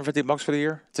cost? $250 for the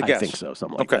year? It's a guess. I think so.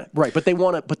 Something like that. Right. But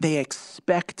they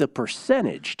expect a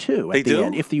percentage too at the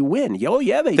end. If you win. Oh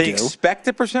yeah, they do. They expect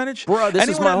a percentage? Bro, this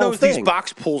is my whole thing. These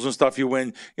box pools and stuff you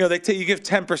win, you give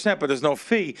 10%, but there's no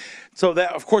fee. So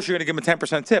that, of course, you're going to give them a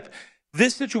 10% tip.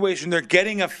 This situation, they're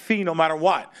getting a fee no matter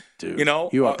what. Dude, you know,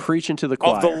 you are preaching to the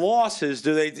choir. Of the losses,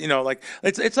 do they? You know, like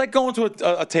it's like going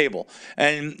to a table,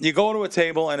 and you go to a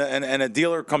table, and a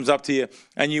dealer comes up to you,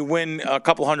 and you win a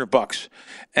couple $100,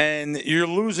 and you're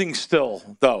losing still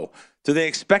though. Do they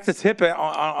expect a tip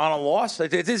on a loss?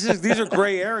 These are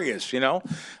gray areas, you know.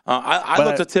 I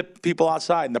look to tip people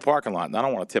outside in the parking lot. I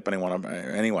don't want to tip anyone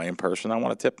anyway in person. I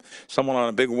want to tip someone on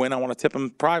a big win. I want to tip them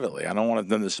privately. I don't want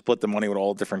them to split the money with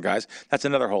all different guys. That's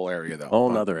another whole area, though. Whole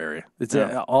another area. It's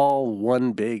all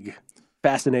one big,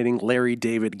 fascinating Larry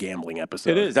David gambling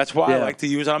episode. It is. That's why I like to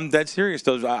use. I'm dead serious.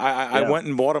 Those I went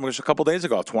and bought them just a couple days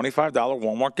ago. $25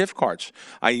 Walmart gift cards.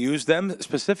 I use them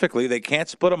specifically. They can't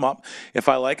split them up. If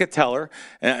I like a teller,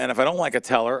 and if I don't like a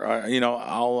teller,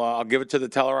 I'll give it to the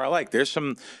teller I like. There's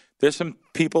some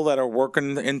people that are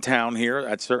working in town here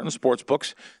at certain sports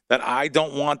books that I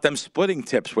don't want them splitting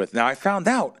tips with. Now I found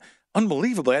out.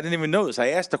 Unbelievably, I didn't even know this.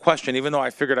 I asked the question, even though I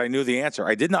figured I knew the answer.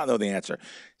 I did not know the answer.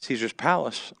 Caesar's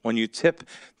Palace, when you tip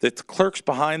the clerks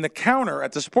behind the counter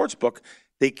at the sports book,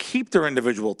 they keep their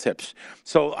individual tips.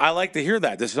 So I like to hear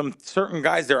that. There's some certain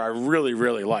guys there I really,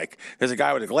 really like. There's a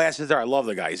guy with the glasses there. I love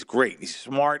the guy. He's great. He's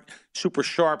smart, super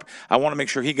sharp. I want to make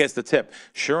sure he gets the tip.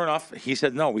 Sure enough, he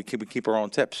said, no, we keep our own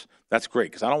tips. That's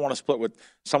great because I don't want to split with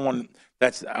someone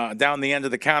that's down the end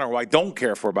of the counter who I don't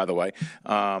care for, by the way.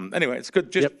 Anyway, it's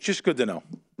good. Just good to know.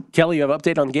 Kelly, you have an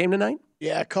update on the game tonight?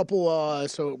 Yeah, a couple.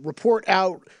 So report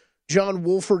out. John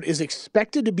Wolford is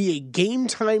expected to be a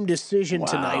game-time decision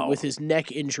tonight with his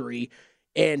neck injury.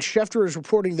 And Schefter is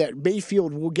reporting that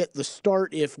Mayfield will get the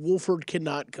start if Wolford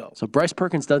cannot go. So Bryce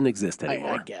Perkins doesn't exist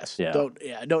anymore. I guess. Yeah.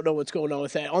 I don't know what's going on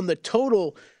with that. On the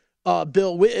total,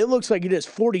 Bill, it looks like it is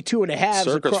 42.5.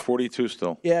 Circa's 42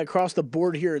 still. Yeah, across the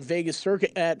board here in Vegas.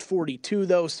 Circa at 42,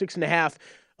 though,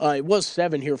 6.5. It was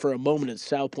 7 here for a moment at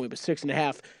South Point, but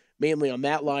 6.5 mainly on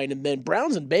that line. And then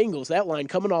Browns and Bengals, that line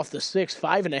coming off the 6,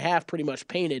 5.5 pretty much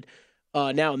painted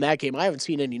now in that game. I haven't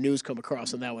seen any news come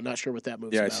across on that one. Not sure what that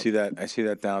moves about. I see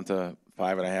that down to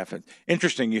 5.5.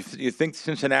 Interesting. You think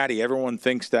Cincinnati, everyone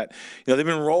thinks that, they've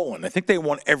been rolling. I think they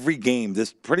won every game,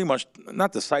 this pretty much,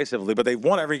 not decisively, but they've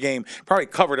won every game, probably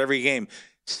covered every game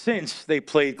since they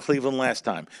played Cleveland last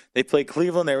time. They played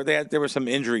Cleveland. There were some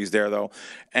injuries there, though.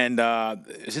 And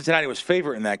Cincinnati was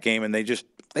favorite in that game, and they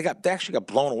actually got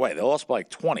blown away. They lost by like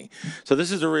 20. So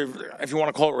this is if you want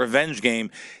to call it revenge game.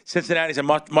 Cincinnati's a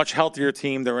much healthier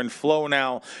team. They're in flow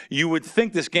now. You would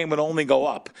think this game would only go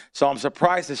up. So I'm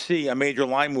surprised to see a major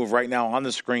line move right now on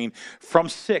the screen from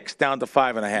 6 down to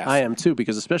 5.5. I am too,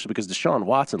 especially because Deshaun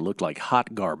Watson looked like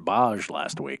hot garbage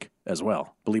last week as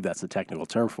well. I believe that's the technical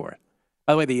term for it.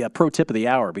 By the way, the pro tip of the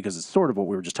hour, because it's sort of what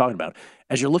we were just talking about,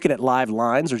 as you're looking at live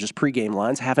lines or just pregame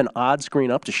lines, have an odd screen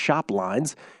up to shop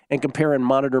lines and compare and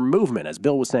monitor movement. As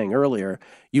Bill was saying earlier,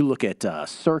 you look at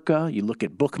Circa, you look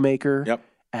at Bookmaker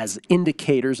as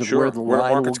indicators of where the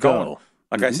line will go.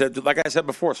 Like I said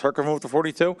before, Circa moved to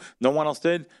 42. No one else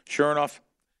did. Sure enough,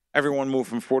 everyone moved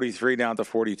from 43 down to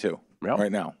 42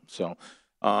 right now. So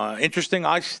interesting.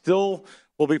 I still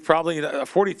will be probably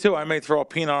 42. I may throw a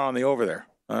peanut on the over there.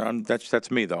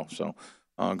 That's me though. So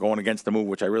going against the move,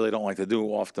 which I really don't like to do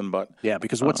often, but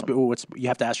because what's you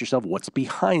have to ask yourself what's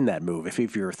behind that move.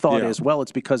 If your thought is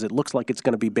it's because it looks like it's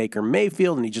going to be Baker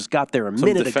Mayfield and he just got there a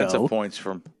minute ago. Some defensive points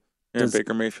from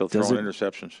Baker Mayfield throwing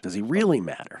interceptions. Does he really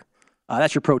matter?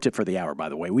 That's your pro tip for the hour, by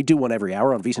the way. We do one every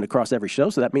hour on VSiN across every show,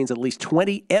 so that means at least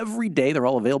 20 every day. They're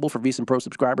all available for VSiN Pro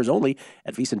subscribers only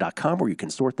at VSiN.com, where you can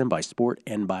sort them by sport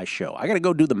and by show. I got to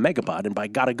go do the Megapod, and by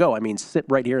gotta go, I mean sit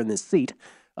right here in this seat.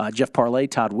 Jeff Parlay,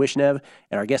 Todd Wishnev,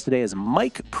 and our guest today is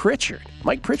Mike Pritchard.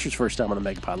 Mike Pritchard's first time on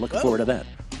the Megapod. Looking forward to that.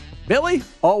 Billy,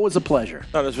 always a pleasure.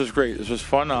 No, this was great. This was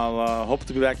fun. I'll hope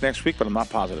to be back next week, but I'm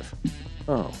not positive.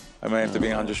 Oh. I may have to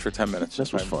be on just for 10 minutes.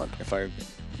 This was fun. If I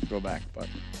go back. But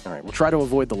all right, we'll try to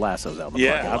avoid the lassos out in the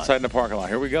parking lot. Yeah, outside in the parking lot.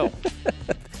 Here we go.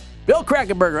 Bill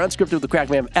Krackomberger, unscripted with the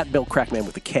Crackman, at Bill Crackman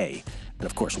with a K. And,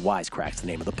 of course, Wisecrack's the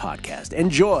name of the podcast.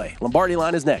 Enjoy. Lombardi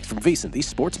Line is next from VSiN, the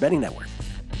Sports Betting Network.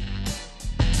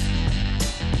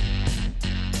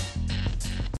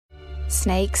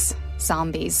 Snakes,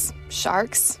 zombies,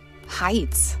 sharks,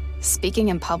 heights. Speaking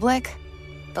in public,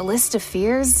 the list of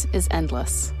fears is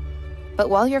endless. But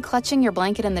while you're clutching your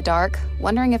blanket in the dark,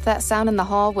 wondering if that sound in the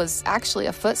hall was actually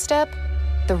a footstep,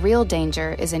 the real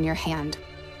danger is in your hand,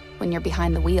 when you're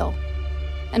behind the wheel.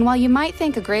 And while you might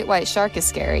think a great white shark is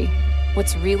scary,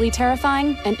 what's really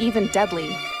terrifying and even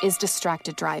deadly is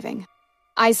distracted driving.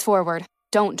 Eyes forward,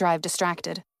 don't drive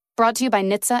distracted. Brought to you by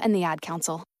NHTSA and the Ad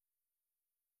Council.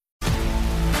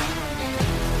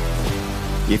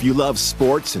 If you love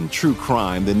sports and true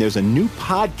crime, then there's a new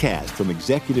podcast from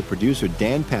executive producer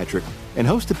Dan Patrick and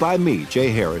hosted by me, Jay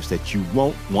Harris, that you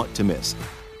won't want to miss.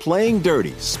 Playing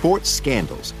Dirty: Sports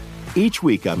Scandals. Each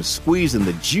week, I'm squeezing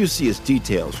the juiciest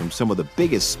details from some of the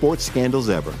biggest sports scandals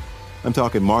ever. I'm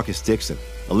talking Marcus Dixon,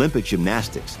 Olympic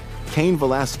gymnastics, Cain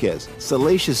Velasquez,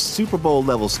 salacious Super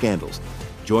Bowl-level scandals.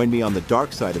 Join me on the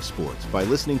dark side of sports by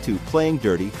listening to Playing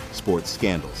Dirty: Sports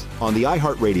Scandals on the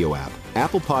iHeartRadio app,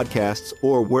 Apple Podcasts,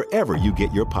 or wherever you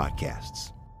get your podcasts.